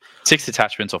have 6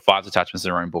 detachments or 5 detachments in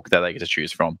their own book that they get to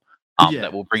choose from.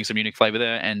 That will bring some unique flavor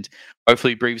there, and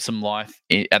hopefully breathe some life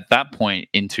at that point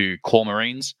into core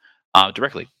Marines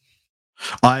directly.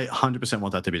 I 100%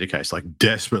 want that to be the case.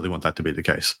 Desperately want that to be the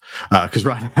case. Because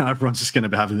right now everyone's just going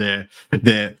to have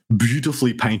their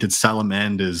beautifully painted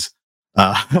salamanders.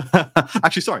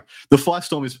 Actually, sorry, the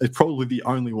Firestorm is probably the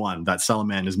only one that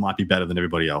salamanders might be better than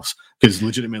everybody else. Because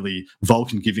legitimately,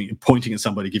 Vulcan pointing at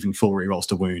somebody, giving full rerolls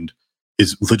to wound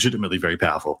is legitimately very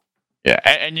powerful. Yeah,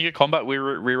 and you get combat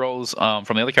rerolls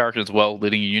from the other characters as well,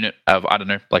 leading a unit of, I don't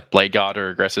know, Blade Guard or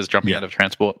aggressors jumping out of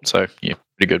transport. So, yeah,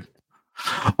 pretty good.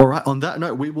 All right. On that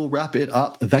note, we will wrap it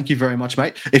up. Thank you very much,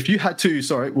 mate. If you had to,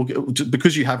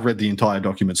 because you have read the entire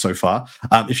document so far,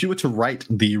 if you were to rate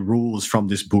the rules from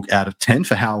this book out of 10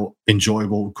 for how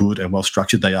enjoyable, good, and well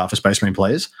structured they are for Space Marine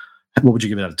players, what would you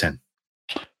give it out of 10?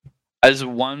 As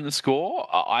one score,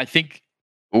 I think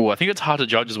it's hard to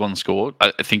judge as one score.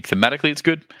 I think thematically it's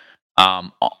good.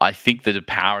 I think that the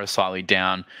power is slightly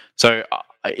down. So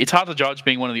it's hard to judge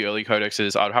being one of the early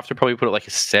codexes. I'd have to probably put it a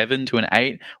 7 to an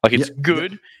 8. It's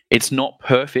good. It's not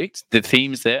perfect. The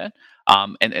theme's there.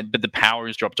 But the power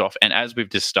has dropped off. And as we've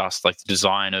discussed, the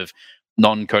design of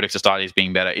non-Codex Astartes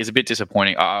being better is a bit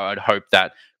disappointing. I'd hope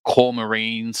that core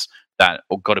Marines that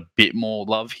got a bit more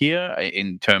love here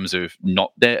in terms of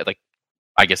not there,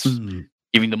 I guess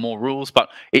giving them more rules, but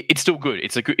it's still good.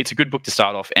 It's a good book to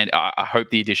start off, and I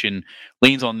hope the edition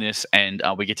leans on this, and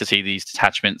we get to see these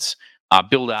detachments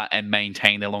build out and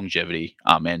maintain their longevity,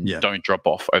 and don't drop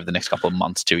off over the next couple of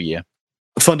months to a year.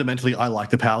 Fundamentally, I like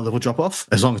the power level drop off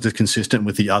as long as it's consistent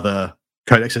with the other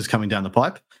codexes coming down the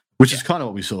pipe, which is kind of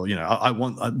what we saw. I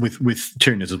want with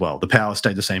Tyranids as well. The power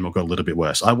stayed the same or got a little bit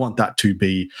worse. I want that to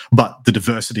be, but the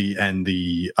diversity and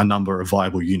a number of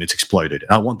viable units exploded.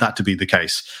 And I want that to be the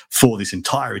case for this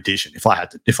entire edition. If I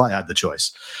had the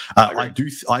choice, I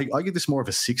give this more of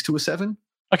a 6 to a 7.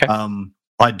 Okay.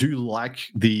 I do like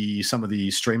some of the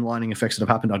streamlining effects that have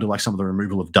happened. I do like some of the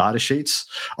removal of data sheets,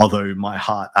 although my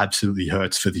heart absolutely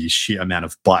hurts for the sheer amount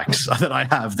of bikes that I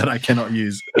have that I cannot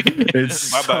use.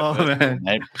 It's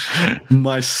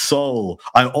my soul.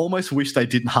 I almost wish they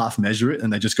didn't half measure it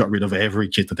and they just got rid of every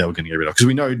kit that they were going to get rid of, because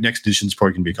we know next edition's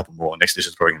probably going to be a couple more. Next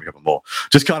edition's probably going to be a couple more.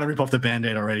 Just kind of rip off the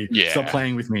Band-Aid already. Yeah. Stop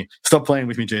playing with me,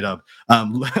 G-Dub.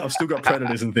 I've still got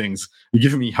Predators and things. You're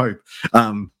giving me hope.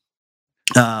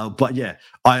 But yeah,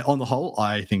 on the whole,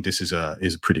 I think this is a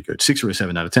pretty good 6 or a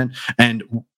 7 out of 10.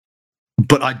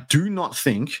 But I do not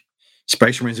think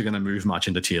Space Marines are going to move much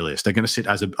in the tier list. They're going to sit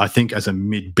as a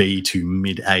mid B to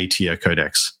mid A tier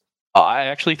codex. I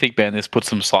actually think this puts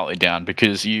them slightly down,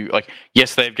 because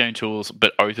yes, they have game tools,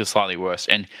 but Oath is slightly worse.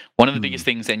 And one of the biggest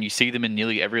things, and you see them in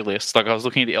nearly every list. I was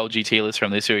looking at the LGT list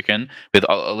from this weekend with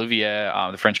Olivier,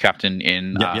 the French captain,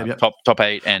 in top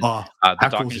 8, and the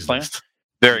Darkness Slayer.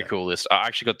 Very cool list. I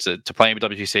actually got to play him at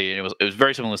WTC, and it was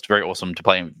very similar list, very awesome to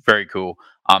play him. Very cool.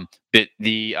 But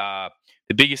the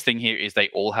biggest thing here is they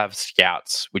all have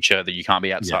scouts, which are that you can't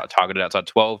be targeted outside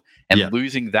 12. And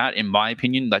losing that, in my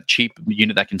opinion, that cheap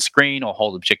unit that can screen or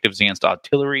hold objectives against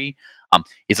artillery,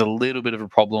 is a little bit of a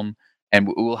problem. and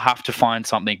we'll have to find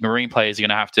something. Marine players are going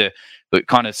to have to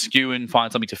kind of skew and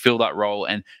find something to fill that role.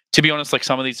 And to be honest, like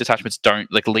some of these detachments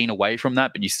don't like lean away from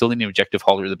that, but you still need an objective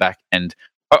holder at the back. And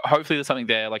hopefully there's something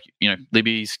there, like, you know,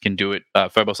 Libby's can do it,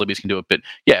 Phobos Libby's can do it. But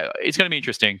yeah, it's going to be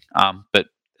interesting. But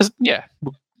yeah,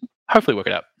 we'll hopefully work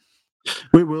it out.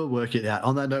 We will work it out.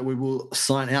 On that note, we will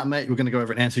sign out, mate. We're going to go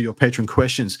over and answer your patron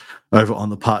questions over on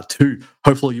the part 2.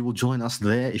 Hopefully you will join us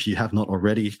there if you have not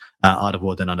already. Art of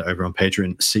War Down Under over on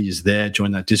Patreon. See you there.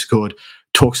 Join that Discord.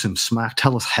 Talk some smack.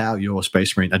 Tell us how your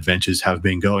Space Marine adventures have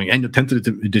been going and your 10th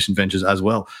edition adventures as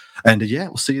well. And yeah,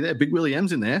 we'll see you there. Big Willy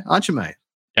M's in there, aren't you, mate?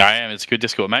 Yeah, I am. It's a good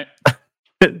Discord, mate.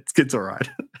 It's all right.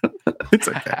 It's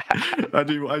okay. I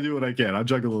do what I can. I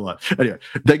juggle a lot. Anyway,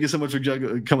 thank you so much for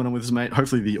coming on with us, mate.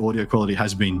 Hopefully the audio quality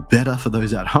has been better for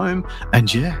those at home.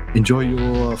 And yeah, enjoy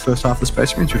your first half of the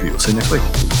Space Marines review. We'll see you next week.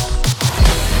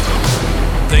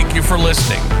 Thank you for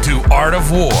listening to Art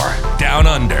of War Down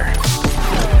Under,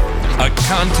 a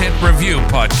content review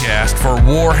podcast for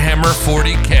Warhammer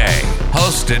 40k,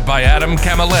 hosted by Adam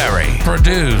Camilleri,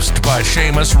 produced by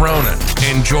Seamus Ronan.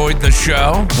 Enjoyed the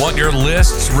show? Want your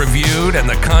lists reviewed and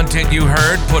the content you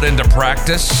heard put into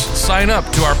practice? Sign up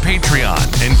to our Patreon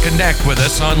and connect with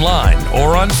us online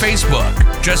or on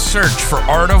Facebook. Just search for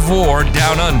Art of War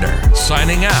Down Under.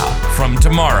 Signing out from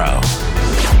tomorrow.